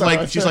 and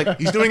she's like,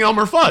 he's doing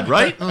Elmer Fudd,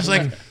 right? I was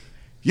like,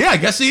 yeah, I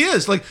guess he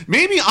is. Like,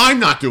 maybe I'm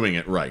not doing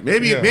it right.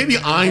 Maybe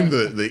I'm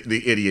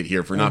the idiot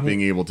here for not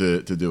being able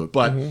to do it.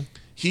 But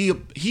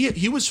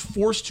he was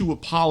forced to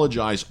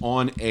apologize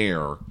on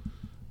air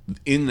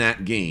in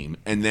that game,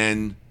 and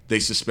then they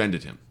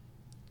suspended him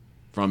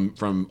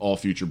from all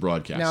future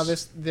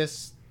broadcasts. Now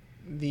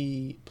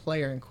the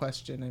player in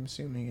question, I'm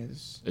assuming,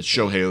 is it's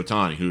Shohei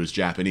Ohtani, who is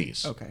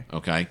Japanese. Okay.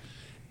 Okay.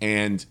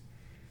 And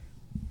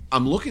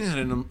I'm looking at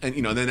it, and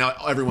you know, then now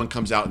everyone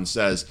comes out and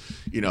says,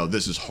 you know,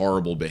 this is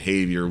horrible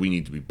behavior. We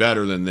need to be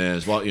better than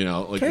this. Well, you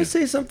know, like, Can I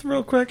say something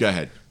real quick? go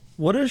ahead.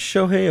 What does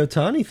Shohei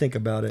Ohtani think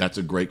about it? That's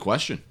a great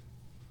question.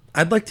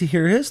 I'd like to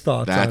hear his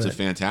thoughts That's on a it.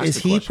 fantastic Is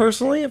he question.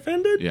 personally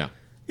offended? Yeah.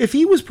 If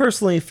he was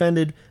personally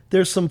offended,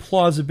 there's some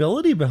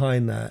plausibility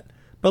behind that.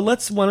 But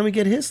why don't we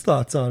get his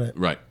thoughts on it?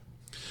 Right.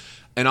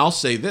 And I'll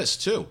say this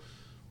too.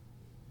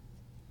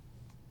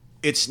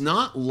 It's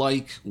not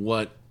like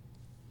what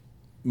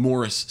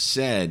Morris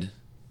said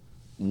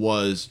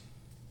was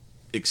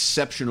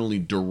exceptionally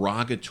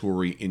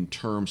derogatory in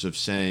terms of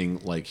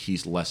saying like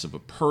he's less of a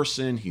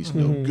person, he's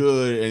no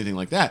good, anything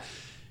like that.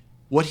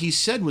 What he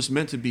said was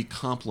meant to be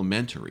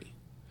complimentary.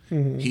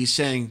 He's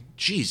saying,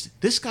 geez,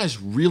 this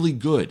guy's really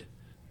good.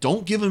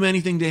 Don't give him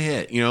anything to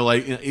hit. You know,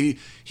 like, you know,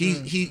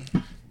 he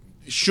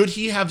should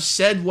he have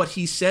said what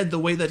he said the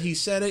way that he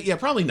said it? Yeah,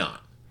 probably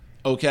not.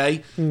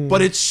 Okay?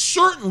 But it's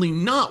certainly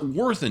not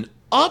worth an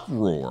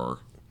uproar,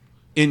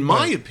 in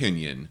my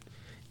opinion.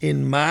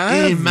 In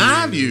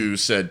my view,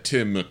 said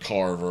Tim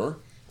McCarver.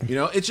 You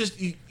know, it's just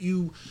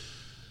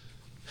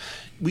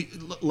we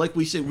like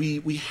we said,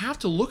 we have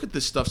to look at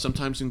this stuff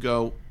sometimes and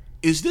go,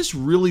 is this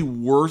really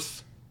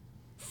worth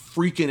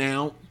freaking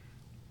out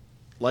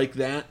like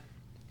that?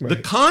 Right. The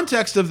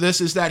context of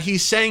this is that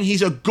he's saying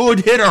he's a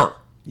good hitter.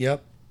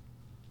 Yep.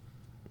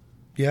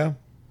 Yeah.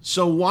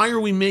 So why are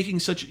we making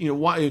such, you know,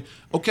 why?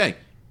 Okay,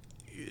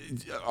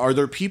 are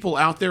there people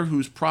out there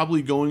who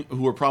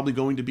are probably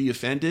going to be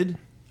offended?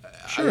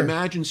 Sure. I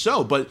imagine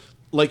so, but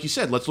like you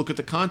said, let's look at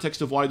the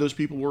context of why those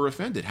people were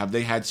offended. Have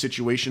they had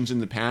situations in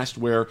the past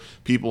where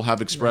people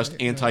have expressed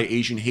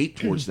anti-Asian hate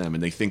towards them,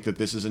 and they think that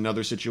this is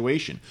another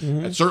situation?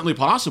 It's certainly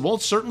possible.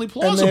 It's certainly And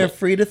plausible. they're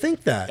free to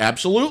think that.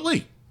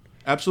 Absolutely.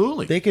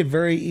 Absolutely. They could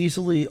very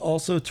easily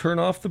also turn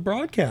off the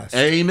broadcast.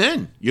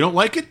 Amen. You don't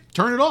like it?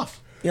 Turn it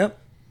off. Yep.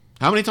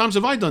 How many times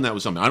have I done that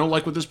with something? I don't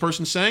like what this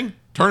person's saying.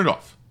 Turn it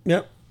off.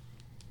 Yep.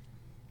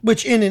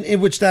 Which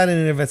that in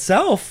and of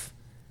itself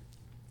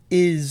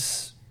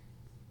is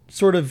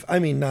sort of, I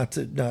mean, not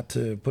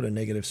to put a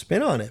negative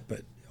spin on it,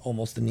 but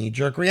almost a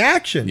knee-jerk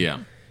reaction. Yeah.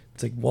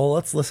 It's like, well,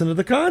 let's listen to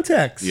the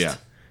context. Yeah.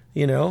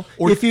 You know,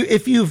 Or if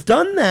you've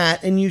done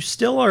that and you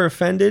still are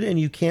offended and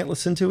you can't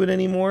listen to it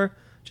anymore,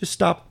 just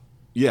stop.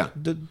 Yeah.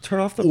 Turn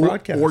off the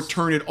broadcast. Or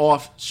turn it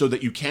off so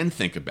that you can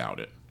think about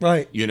it.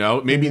 Right. You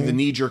know, maybe the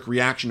knee-jerk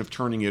reaction of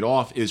turning it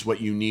off is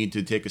what you need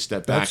to take a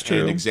step back That's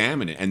true. and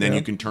examine it, and then Yeah.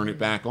 you can turn it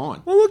back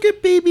on. Well, look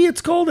at Baby It's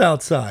Cold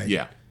Outside.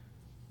 Yeah.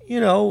 You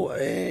know, Oh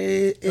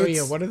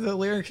yeah, what are the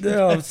lyrics?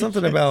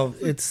 Something about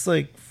it's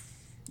like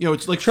You know,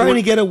 it's like trying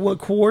to get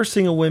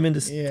coercing a woman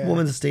to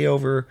Yeah. stay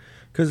over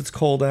because it's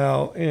cold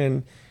out,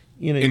 and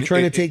you know you're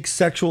trying to take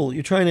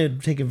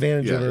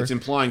advantage Yeah, of her. it's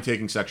implying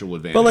taking sexual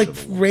advantage. But like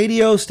of a woman.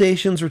 radio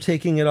stations were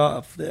taking it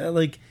off.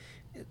 Like,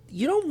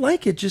 you don't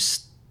like it,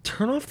 just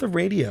turn off the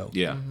radio.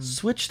 Yeah.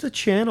 Switch the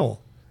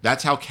channel.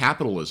 That's how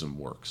capitalism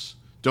works.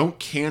 Don't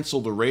cancel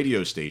the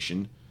radio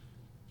station.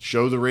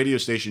 Show the radio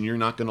station you're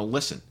not going to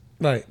listen.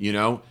 Right. You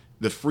know,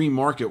 the free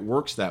market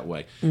works that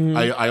way. Mm-hmm.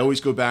 I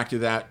always go back to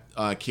that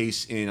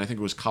case in, I think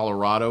it was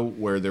Colorado,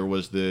 where there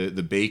was the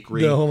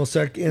bakery. The and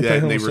they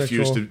anti-homosexual.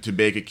 refused to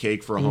bake a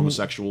cake for a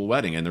homosexual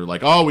wedding. And they're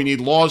like, oh, we need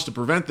laws to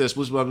prevent this.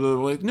 Blah, blah, blah,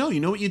 blah. Like, no, you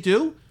know what you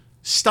do?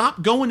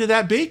 Stop going to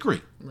that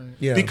bakery.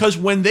 Yeah. Because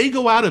when they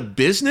go out of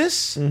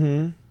business,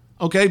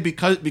 okay,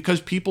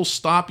 because people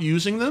stop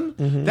using them,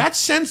 that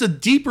sends a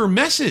deeper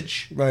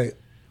message. Right.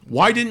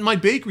 Why didn't my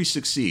bakery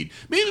succeed?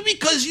 Maybe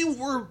because you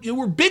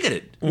were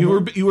bigoted. You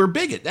were a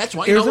bigot. That's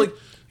why.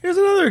 Here's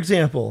another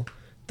example.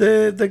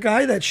 The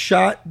guy that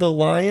shot the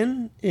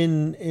lion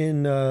in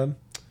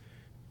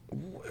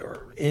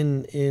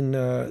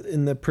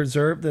the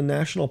preserve, the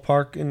national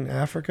park in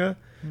Africa.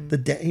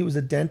 He was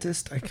a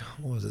dentist.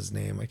 What was his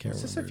name? I can't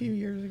remember. Just a few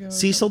years ago.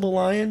 Cecil the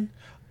lion.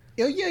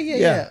 Oh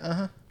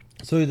yeah.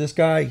 So this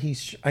guy,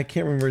 I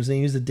can't remember his name.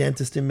 He was a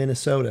dentist in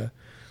Minnesota.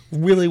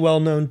 Really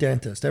well-known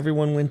dentist.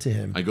 Everyone went to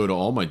him. I go to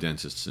all my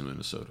dentists in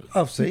Minnesota.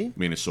 Oh, see?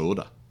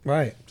 Minnesota.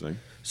 Right. See?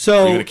 So,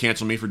 Are you going to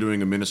cancel me for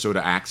doing a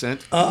Minnesota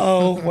accent?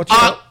 watch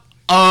out.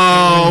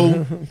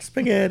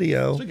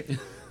 Spaghetti-o.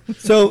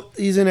 So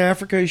he's in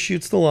Africa. He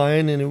shoots the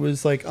lion, and it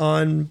was like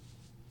on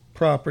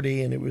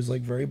property, and it was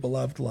like very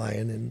beloved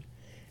lion, and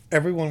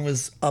everyone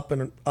was up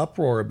in an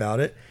uproar about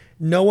it.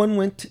 No one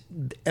went.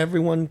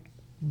 Everyone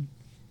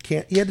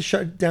can't. He had to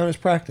shut down his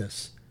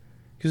practice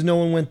because no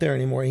one went there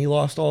anymore. He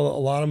lost a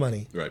lot of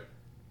money. Right.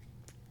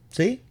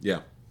 See?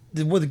 Yeah.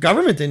 The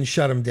government didn't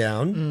shut him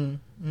down.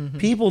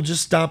 People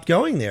just stopped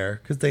going there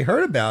because they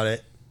heard about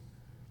it,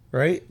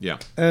 right? Yeah.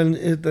 And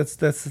that's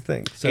the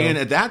thing. So, And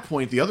at that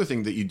point, the other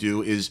thing that you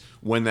do is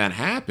when that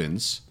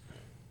happens,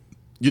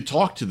 you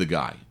talk to the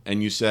guy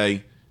and you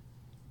say,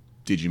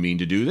 "Did you mean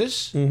to do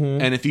this?"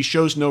 And if he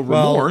shows no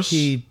remorse,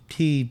 he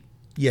did.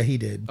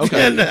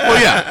 okay.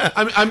 Well, yeah.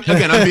 I'm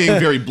being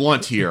very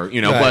blunt here, you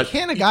know. Right. But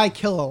Can a guy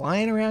kill a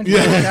lion around here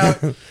Yeah.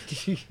 without?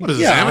 what is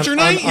this, amateur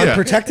night? on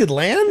protected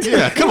land.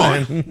 Yeah, come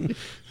on.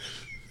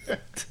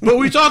 But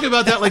we talk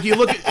about that like you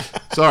look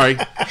at... Sorry,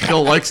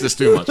 Phil likes this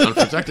too much.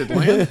 Unprotected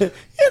land?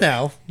 You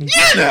know.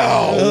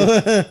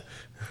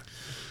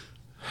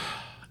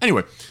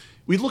 Anyway,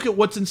 we look at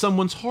what's in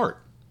someone's heart.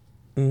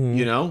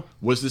 You know,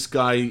 is this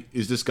guy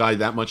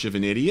that much of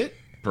an idiot?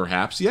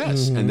 Perhaps,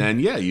 yes. And then,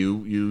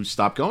 you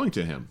stop going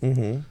to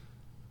him.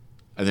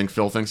 I think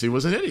Phil thinks he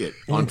was an idiot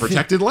on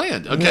protected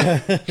land.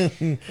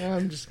 Okay.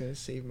 I'm just going to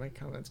save my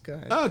comments. Go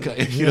ahead.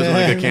 Okay. He doesn't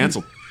want to get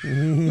canceled.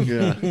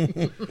 Yeah.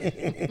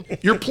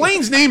 Your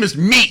plane's name is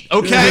Meat,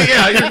 okay?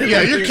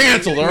 Yeah, you're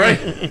canceled, all right?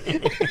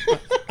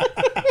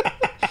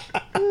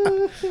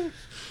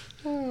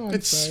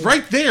 It's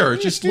right there,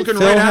 just looking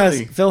right at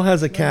me. Phil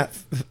has a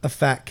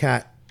fat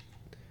cat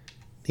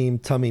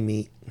named Tummy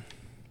Meat.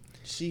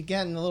 She's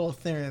getting a little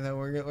thinner, though.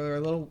 We're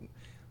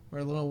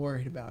a little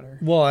worried about her.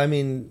 Well, I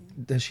mean,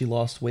 has she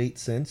lost weight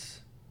since?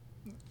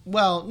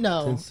 Well,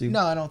 no,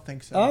 I don't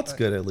think so. Oh, that's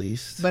good at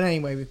least. But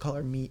anyway, we call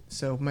her Meat,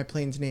 so my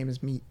plane's name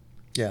is Meat.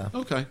 Yeah.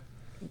 Okay.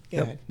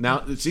 Yep. Now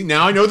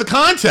I know the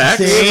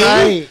context.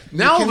 Right.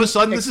 Now all of a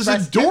sudden, this is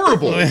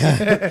adorable.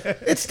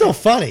 It's still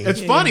funny.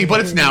 It's funny, but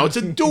it's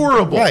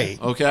adorable.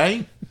 Right.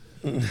 Okay.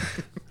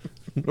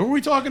 What were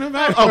we talking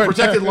about? Oh,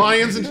 protected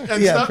lions and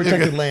stuff.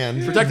 Protected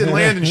land. Protected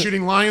land and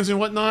shooting lions and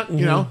whatnot.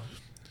 You know,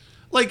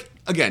 like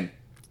again,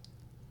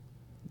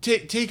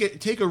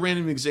 take a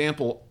random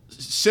example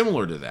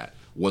similar to that.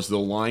 Was the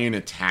lion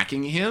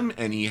attacking him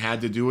and he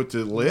had to do it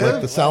to live?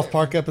 Like the South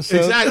Park episode?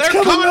 Exactly. They're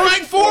coming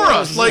right for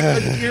us. Like,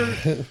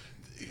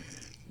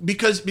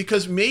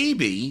 because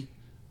maybe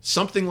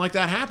something like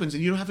that happens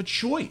and you don't have a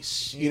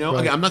choice. You know,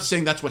 right. Again, I'm not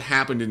saying that's what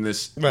happened in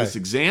this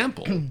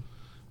example,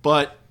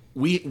 but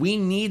we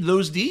need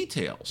those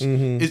details.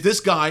 Is this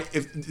guy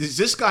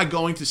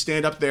going to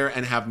stand up there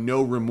and have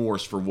no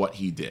remorse for what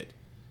he did?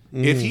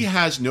 If he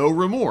has no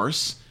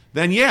remorse,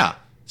 then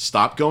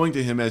stop going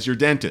to him as your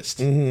dentist.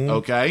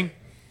 Okay?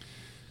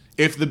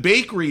 If the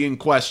bakery in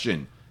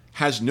question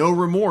has no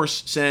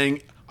remorse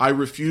saying, I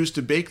refuse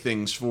to bake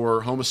things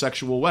for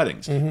homosexual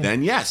weddings,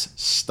 then yes,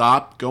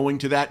 stop going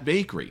to that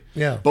bakery.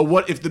 Yeah. But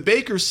what if the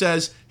baker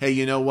says, hey,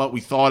 you know what, we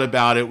thought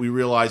about it, we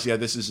realized,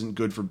 this isn't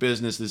good for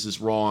business, this is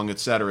wrong, et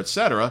cetera, et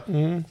cetera.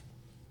 Now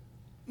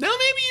maybe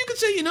you could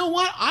say, you know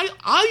what,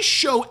 I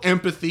show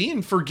empathy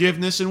and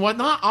forgiveness and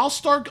whatnot,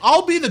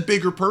 I'll be the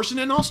bigger person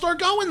and I'll start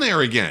going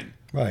there again.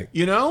 Right.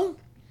 You know?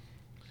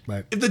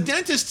 Right. If the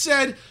dentist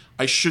said,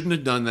 I shouldn't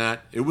have done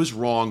that, it was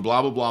wrong,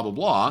 blah, blah, blah, blah,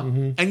 blah,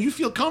 and you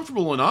feel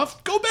comfortable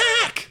enough, go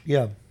back.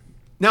 Yeah.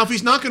 Now, if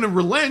he's not going to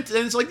relent,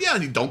 then it's like,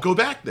 don't go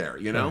back there,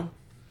 you know?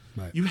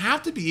 Right. You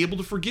have to be able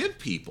to forgive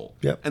people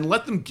and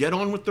let them get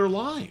on with their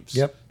lives.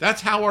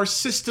 That's how our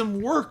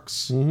system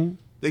works.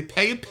 They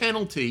pay a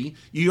penalty.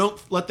 You don't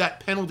let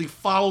that penalty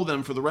follow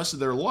them for the rest of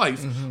their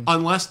life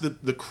unless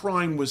the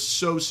crime was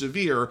so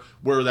severe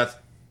where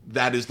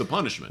that is the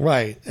punishment.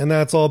 Right. And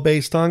that's all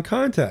based on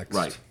context.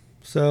 Right.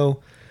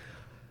 So,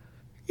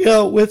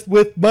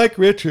 with Mike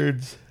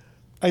Richards,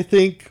 I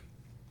think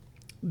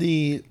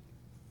you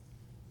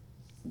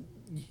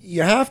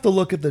have to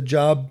look at the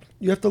job.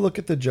 You have to look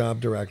at the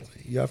job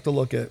directly. You have to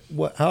look at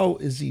how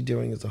is he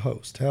doing as a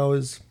host?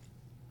 How's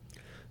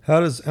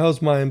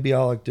Mayim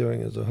Bialik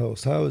doing as a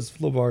host? How is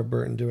LeVar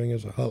Burton doing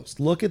as a host?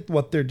 Look at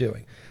what they're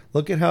doing.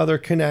 Look at how they're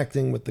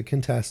connecting with the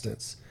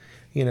contestants.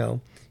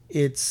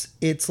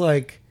 It's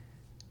like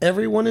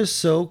everyone is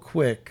so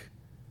quick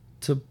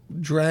to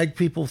drag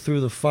people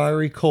through the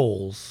fiery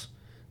coals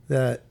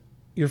that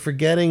you're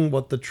forgetting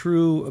what the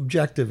true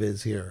objective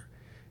is here.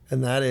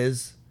 And that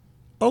is,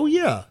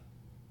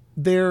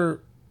 they're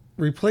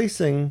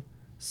replacing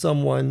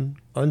someone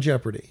on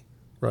Jeopardy,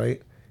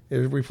 right?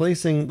 They're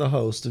replacing the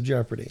host of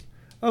Jeopardy.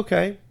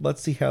 Okay,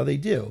 let's see how they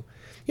do.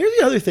 Here's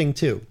the other thing,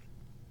 too,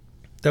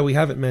 that we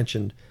haven't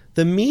mentioned.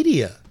 The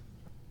media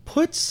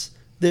puts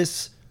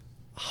this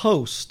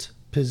host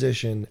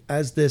position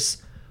as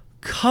this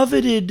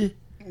coveted,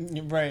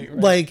 right.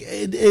 Like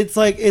it's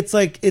like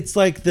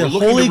the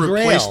Holy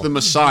Grail. Replace the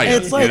Messiah.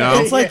 It's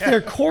like they're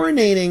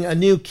coronating a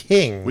new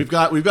king. We've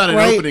got an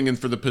opening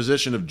for the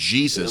position of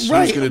Jesus.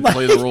 Who's going to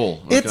play the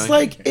role?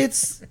 Okay?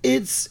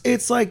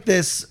 It's like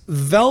this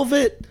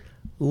velvet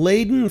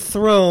laden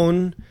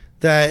throne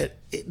that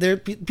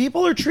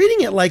people are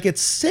treating it like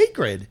it's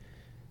sacred.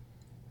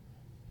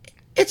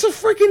 It's a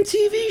freaking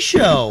TV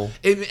show.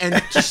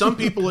 And to some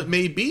people it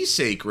may be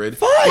sacred,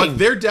 Fine. but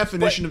their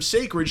definition of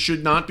sacred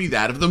should not be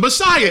that of the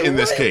Messiah in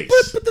this case.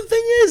 But the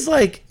thing is,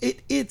 like,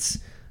 it's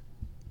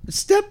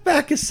step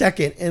back a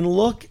second and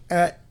look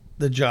at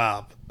the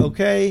job,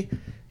 okay?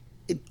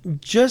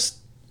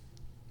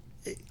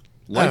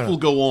 Life will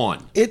go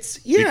on.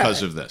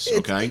 Because of this,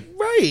 okay?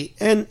 Right.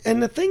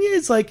 And the thing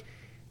is, like,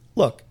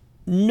 look,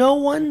 no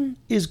one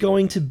is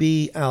going to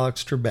be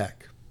Alex Trebek.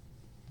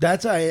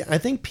 I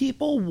think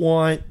people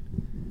want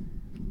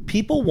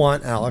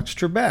Alex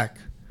Trebek,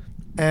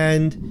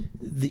 and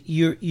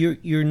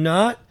you're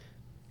not.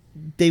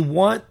 They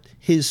want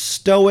his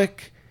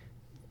stoic,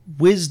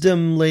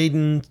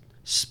 wisdom-laden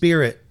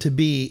spirit to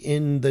be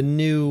in the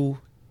new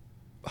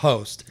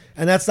host,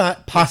 and that's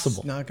not possible.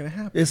 It's not going to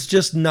happen. It's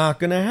just not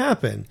going to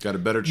happen. Got a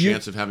better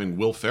chance of having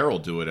Will Ferrell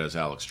do it as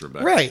Alex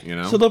Trebek, Right. You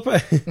know. So the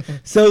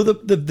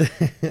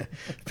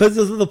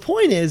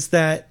point is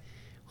that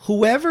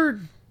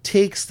whoever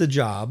takes the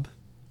job,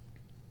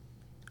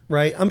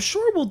 right, I'm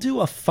sure will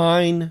do a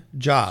fine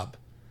job.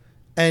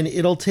 And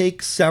it'll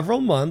take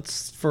several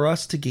months for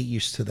us to get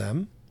used to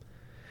them.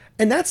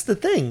 And that's the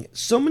thing.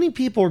 So many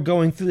people are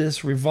going through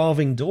this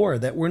revolving door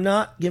that we're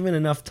not given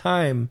enough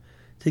time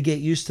to get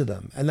used to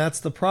them. And that's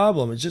the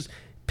problem. It's just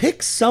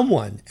pick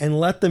someone and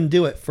let them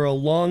do it for a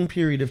long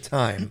period of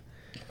time.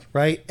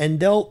 Right? And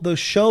they'll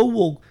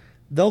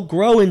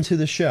grow into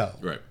the show.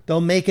 Right. They'll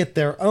make it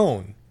their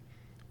own.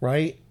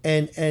 Right?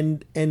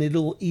 And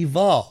it'll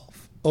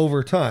evolve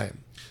over time.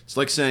 It's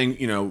like saying,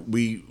 you know,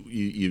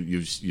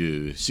 you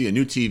see a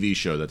new TV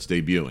show that's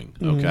debuting,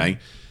 okay?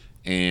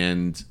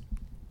 And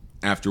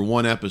after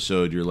one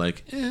episode, you're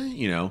like,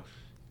 you know,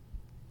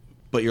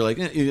 but you're like,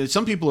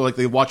 some people are like,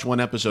 they watch one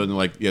episode and they're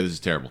like, yeah, this is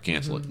terrible,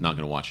 cancel it, not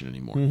going to watch it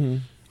anymore.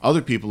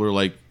 Other people are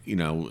like, you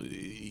know,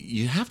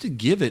 you have to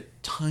give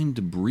it time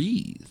to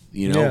breathe,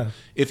 you know? Yeah.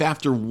 If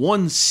after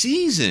one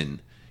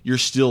season you're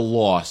still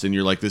lost and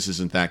you're like, this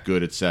isn't that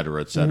good, et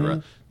cetera,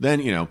 then,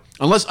 you know,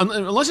 unless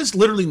it's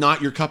literally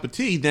not your cup of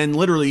tea, then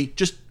literally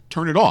just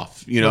turn it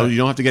off. You know, You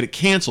don't have to get it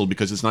canceled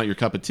because it's not your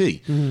cup of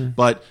tea.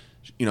 But,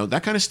 you know,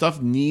 that kind of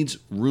stuff needs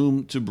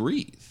room to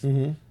breathe,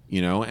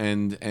 you know,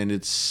 and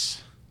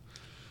it's,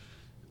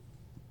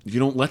 if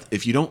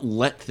you don't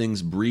let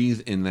things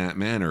breathe in that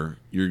manner,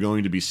 you're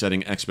going to be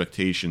setting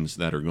expectations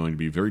that are going to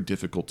be very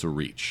difficult to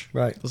reach.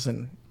 Right.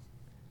 Listen,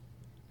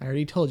 I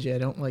already told you I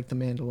don't like The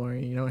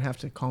Mandalorian. You don't have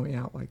to call me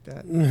out like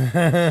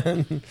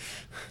that.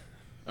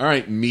 All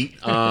right, meat.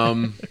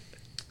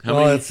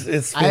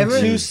 It's been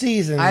 2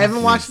 seasons. I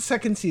haven't watched the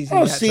second season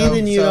yet. See,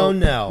 then you don't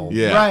know.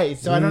 Yeah. Right,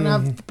 so I don't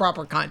have the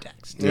proper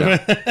context.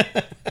 Yeah.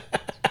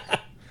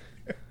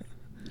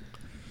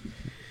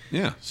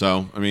 Yeah.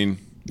 So, I mean,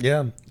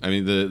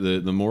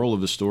 the moral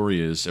of the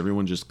story is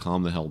everyone just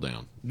calm the hell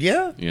down.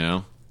 Yeah. You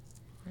know?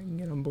 I can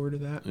get on board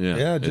with that. Yeah.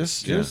 Yeah,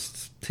 just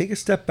take a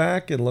step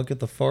back and look at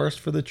the forest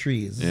for the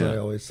trees, as I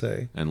always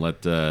say. And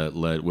let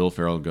Will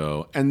Ferrell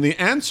go. And the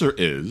answer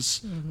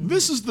is,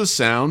 this is the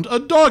sound a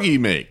doggy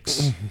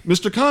makes.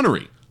 Mr.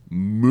 Connery,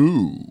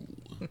 moo.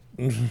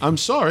 I'm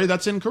sorry,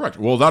 that's incorrect.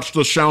 Well, that's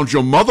the sound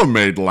your mother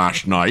made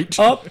last night.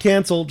 Oh,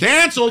 canceled.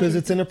 Canceled! Because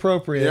it's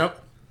inappropriate.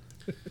 Yep.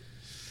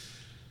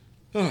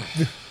 I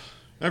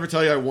ever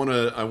tell you I won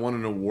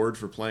an award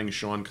for playing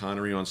Sean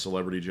Connery on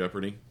Celebrity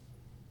Jeopardy?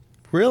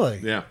 Really?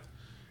 Yeah.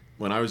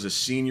 When I was a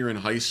senior in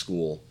high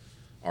school,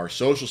 our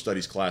social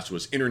studies class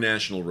was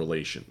international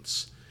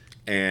relations.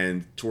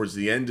 And towards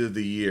the end of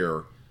the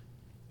year,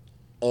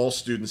 all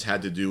students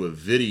had to do a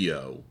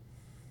video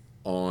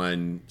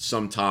on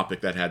some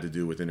topic that had to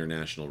do with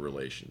international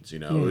relations. You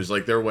know, it was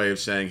like their way of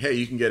saying, hey,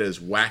 you can get as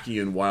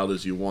wacky and wild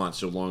as you want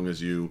so long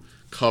as you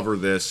cover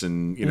this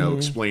and, you know,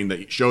 explain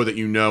that, show that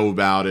you know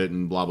about it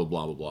and blah, blah,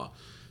 blah, blah, blah.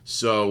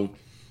 So,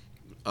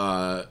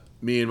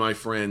 me and my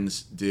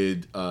friends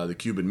did the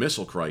Cuban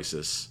Missile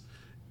Crisis,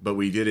 but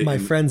we did it. My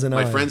friends and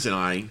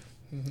I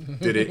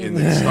did it in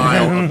the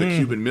style of the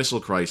Cuban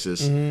Missile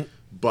Crisis,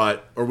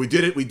 we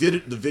did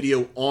it the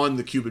video on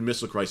the Cuban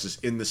Missile Crisis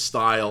in the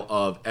style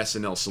of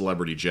SNL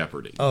Celebrity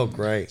Jeopardy. Oh,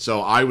 great!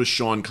 So I was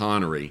Sean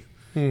Connery.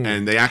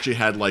 And they actually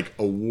had like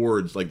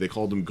awards, like they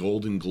called them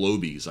Golden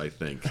Globies, I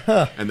think.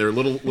 And they're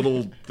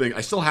little thing.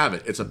 I still have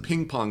it. It's a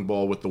ping pong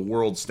ball with the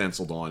world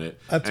stenciled on it,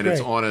 That's and great.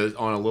 it's on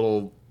a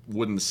little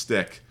wooden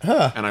stick.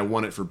 And I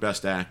won it for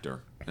Best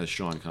Actor as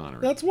Sean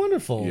Connery. That's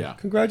wonderful. Yeah.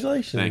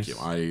 Congratulations. Thank you.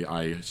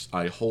 I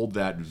hold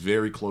that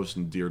very close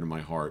and dear to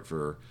my heart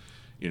for,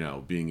 you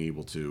know, being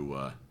able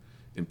to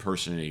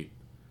impersonate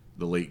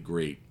the late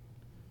great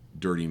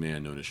dirty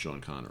man known as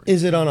Sean Connery.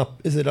 Is it on a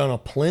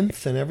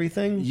plinth and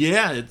everything?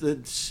 Yeah,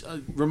 it's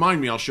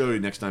remind me. I'll show you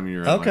next time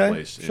you're at my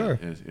place. Sure.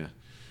 Yeah.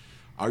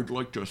 I'd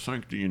like to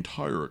thank the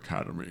entire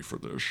Academy for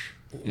this.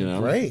 You know,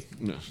 Great.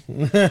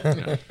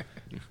 Yeah.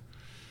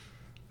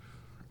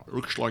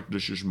 Looks like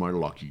this is my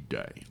lucky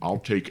day. I'll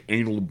take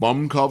anal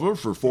bum cover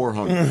for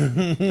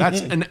 $400.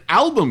 That's an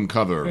album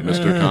cover,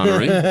 Mr.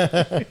 Connery.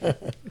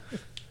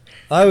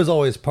 I was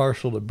always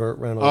partial to Burt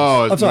Reynolds.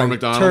 Oh, it's Norm Norm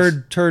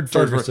Macdonald. Turd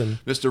Ferguson.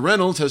 Mr.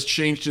 Reynolds has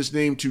changed his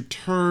name to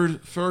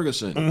Turd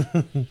Ferguson.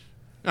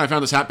 I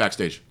found this hat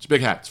backstage. It's a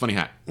big hat. It's a funny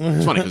hat.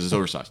 It's funny because it's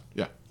oversized.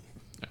 Yeah.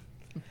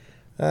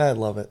 I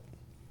love it.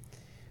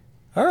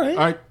 All right.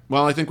 All right.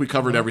 Well, I think we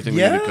covered everything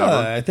we need to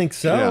cover. I think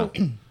so.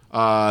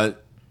 Yeah.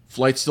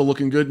 Flight's still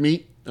looking good,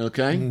 Meat?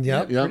 Okay.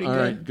 Yep. All good.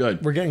 right.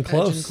 Good. We're getting Edging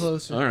close.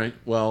 closer. All right.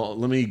 Well,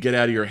 let me get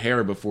out of your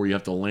hair before you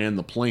have to land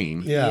the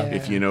plane. Yeah.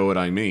 If you know what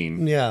I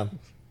mean. Yeah.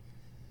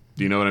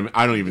 Do you know what I mean?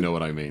 I don't even know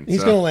what I mean.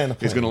 He's going to land a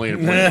plane. He's going to land a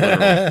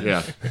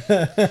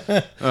plane.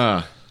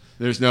 Yeah.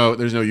 There's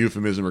no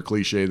euphemism or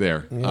cliche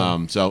there.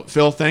 Yeah. So,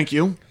 Phil, thank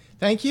you.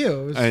 Thank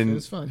you. It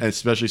was fun. And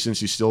especially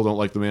since you still don't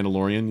like The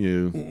Mandalorian,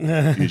 you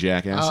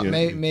jackass.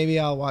 Maybe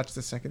I'll watch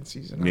the second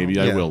season. Maybe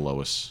I will,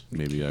 Lois.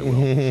 Maybe I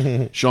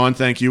will. Sean,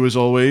 thank you as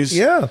always.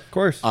 Yeah, of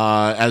course.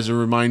 As a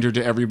reminder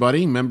to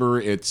everybody,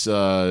 remember it's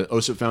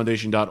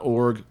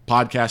osipfoundation.org,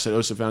 podcast at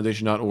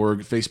osipfoundation.org,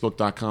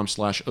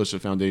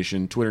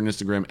 facebook.com/osipfoundation, Twitter and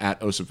Instagram at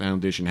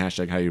osipfoundation,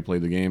 hashtag how you play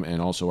the game,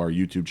 and also our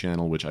YouTube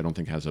channel, which I don't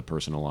think has a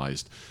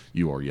personalized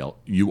URL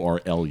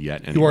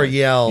yet. Anyway.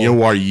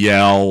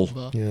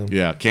 URL.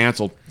 Yeah, canceled.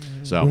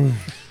 So,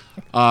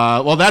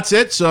 well, that's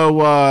it.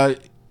 So,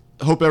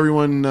 hope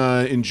everyone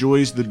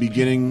enjoys the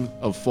beginning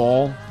of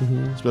fall,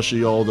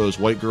 especially all those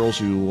white girls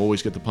who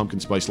always get the pumpkin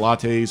spice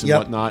lattes and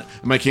whatnot.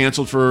 Am I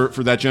canceled for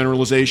that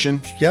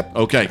generalization? Yep.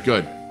 Okay,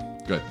 good.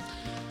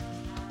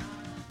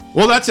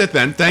 Well, that's it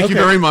then. Thank you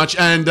very much.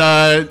 And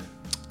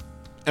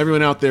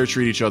everyone out there,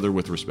 treat each other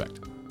with respect.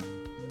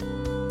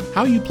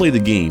 How You Play the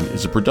Game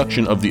is a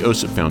production of the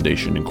OSIP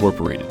Foundation,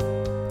 Incorporated.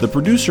 The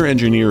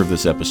producer-engineer of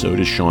this episode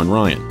is Sean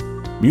Ryan.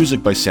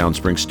 Music by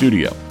Soundspring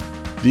Studio.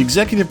 The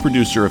executive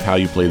producer of How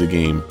You Play the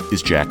Game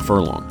is Jack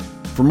Furlong.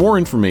 For more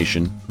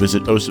information,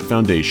 visit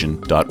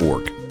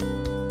osipfoundation.org.